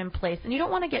pattern in place? And you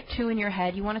don't want to get too in your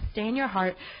head. You want to stay in your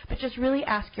heart, but just really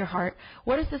ask your heart,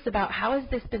 what is this about? How has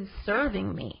this been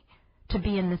serving me to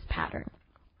be in this pattern?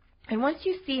 And once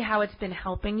you see how it's been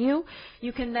helping you,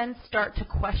 you can then start to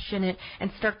question it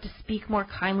and start to speak more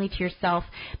kindly to yourself.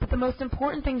 But the most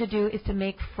important thing to do is to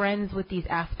make friends with these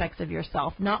aspects of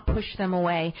yourself, not push them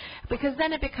away, because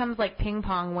then it becomes like ping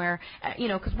pong where,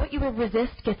 because what you will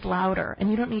resist gets louder, and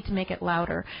you don't need to make it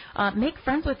louder. Make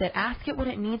friends with it. Ask it what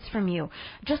it needs from you.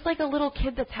 Just like a little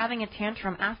kid that's having a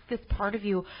tantrum, ask this part of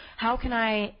you, how can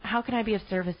I be of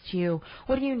service to you?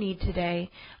 What do you need today?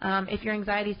 If your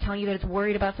anxiety is telling you that it's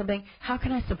worried about something, how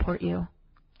can I support you?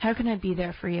 How can I be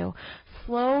there for you?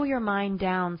 Slow your mind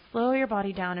down, slow your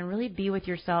body down, and really be with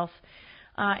yourself.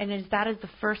 And that is the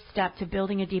first step to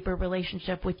building a deeper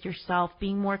relationship with yourself,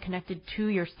 being more connected to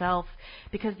yourself,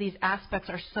 because these aspects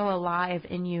are so alive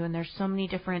in you, and there's so many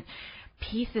different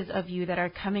pieces of you that are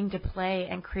coming to play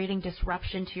and creating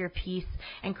disruption to your peace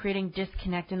and creating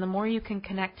disconnect. And the more you can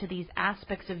connect to these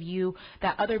aspects of you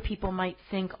that other people might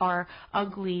think are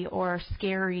ugly or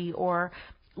scary or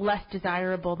less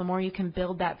desirable, the more you can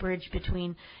build that bridge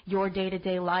between your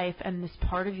day-to-day life and this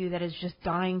part of you that is just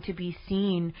dying to be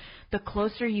seen, the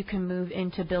closer you can move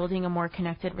into building a more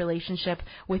connected relationship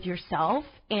with yourself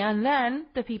and then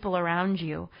the people around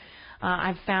you.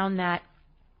 I've found that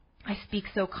I speak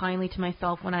so kindly to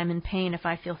myself when I'm in pain. If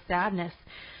I feel sadness,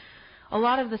 a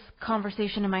lot of this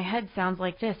conversation in my head sounds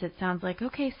like this. It sounds like,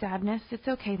 okay, sadness, it's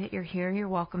okay that you're here. You're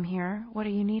welcome here. What do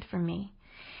you need from me?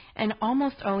 And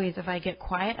almost always, if I get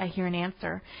quiet, I hear an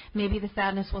answer. Maybe the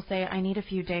sadness will say, I need a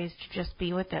few days to just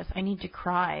be with this. I need to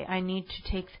cry. I need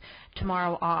to take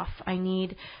tomorrow off. I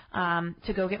need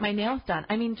to go get my nails done.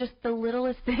 I mean, just the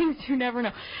littlest things. You never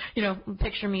know.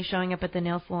 Picture me showing up at the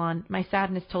nail salon. My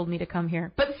sadness told me to come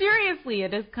here. But seriously,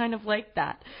 it is kind of like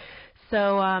that.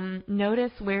 So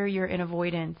notice where you're in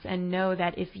avoidance, and know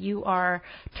that if you are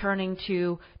turning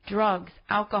to drugs,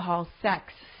 alcohol,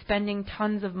 sex, spending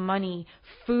tons of money,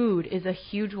 food is a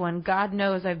huge one. God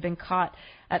knows I've been caught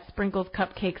at Sprinkles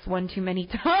Cupcakes one too many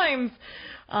times,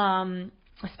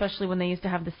 especially when they used to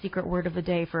have the secret word of the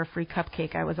day for a free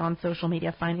cupcake. I was on social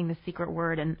media finding the secret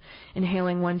word and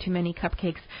inhaling one too many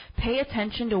cupcakes. Pay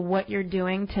attention to what you're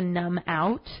doing to numb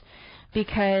out,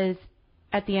 because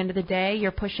at the end of the day, you're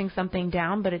pushing something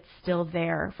down, but it's still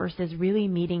there, versus really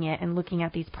meeting it and looking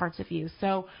at these parts of you.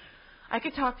 So I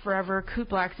could talk forever. Kute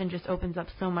Blackson just opens up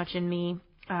so much in me.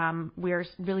 We're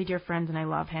really dear friends, and I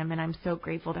love him, and I'm so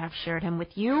grateful to have shared him with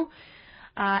you.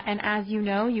 And as you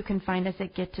know, you can find us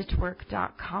at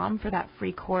gettotwork.com for that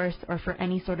free course, or for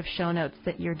any sort of show notes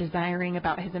that you're desiring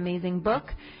about his amazing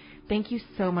book. Thank you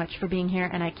so much for being here,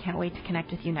 and I can't wait to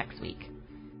connect with you next week.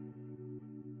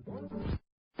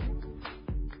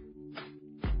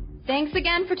 Thanks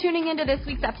again for tuning into this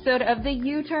week's episode of the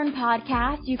U-Turn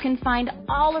Podcast. You can find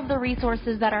all of the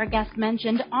resources that our guest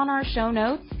mentioned on our show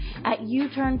notes at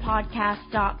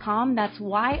uturnpodcast.com. That's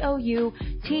YOUTURN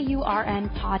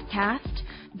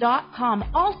podcast.com.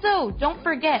 Also, don't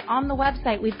forget, on the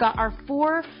website, we've got our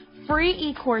 4 free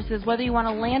e-courses, whether you want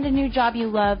to land a new job you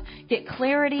love, get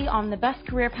clarity on the best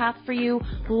career path for you,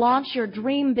 launch your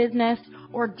dream business,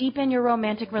 or deepen your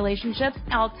romantic relationships.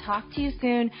 I'll talk to you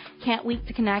soon. Can't wait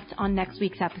to connect on next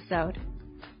week's episode.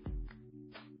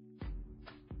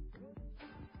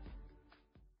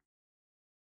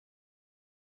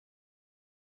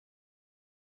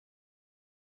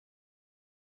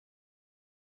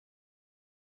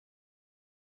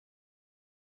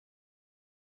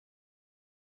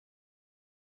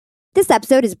 This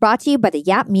episode is brought to you by the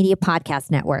Yap Media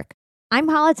Podcast Network. I'm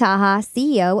Hala Taha,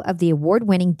 CEO of the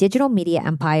award-winning digital media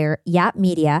empire, Yap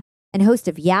Media, and host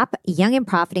of Yap Young and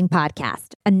Profiting Podcast,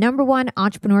 a #1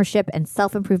 entrepreneurship and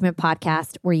self-improvement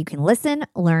podcast where you can listen,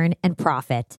 learn, and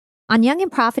profit. On Young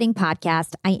and Profiting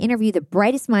Podcast, I interview the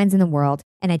brightest minds in the world,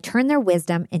 and I turn their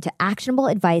wisdom into actionable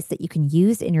advice that you can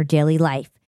use in your daily life.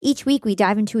 Each week, we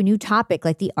dive into a new topic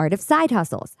like the art of side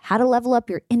hustles, how to level up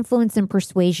your influence and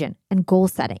persuasion, and goal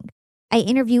setting. I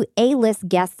interview A-list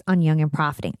guests on Young and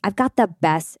Profiting. I've got the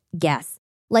best guests,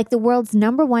 like the world's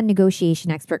 #1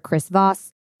 negotiation expert, Chris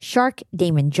Voss, Shark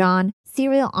Damon John,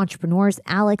 serial entrepreneurs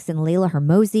Alex and Layla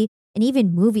Hermosi, and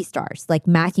even movie stars like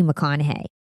Matthew McConaughey.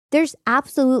 There's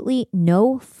absolutely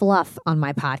no fluff on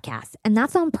my podcast, and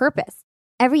that's on purpose.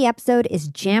 Every episode is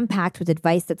jam-packed with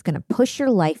advice that's going to push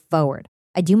your life forward.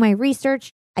 I do my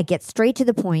research, I get straight to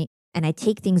the point, and I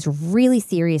take things really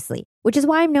seriously, which is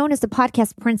why I'm known as the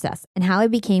podcast princess and how I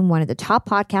became one of the top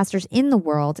podcasters in the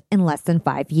world in less than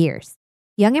 5 years.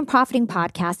 Young and Profiting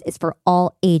Podcast is for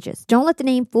all ages. Don't let the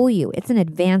name fool you. It's an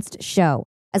advanced show.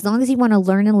 As long as you want to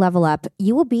learn and level up,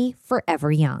 you will be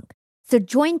forever young. So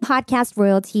join podcast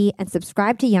royalty and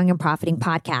subscribe to Young and Profiting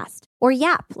Podcast, or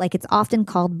Yap, like it's often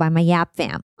called by my Yap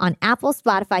fam, on Apple,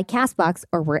 Spotify, CastBox,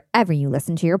 or wherever you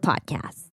listen to your podcasts.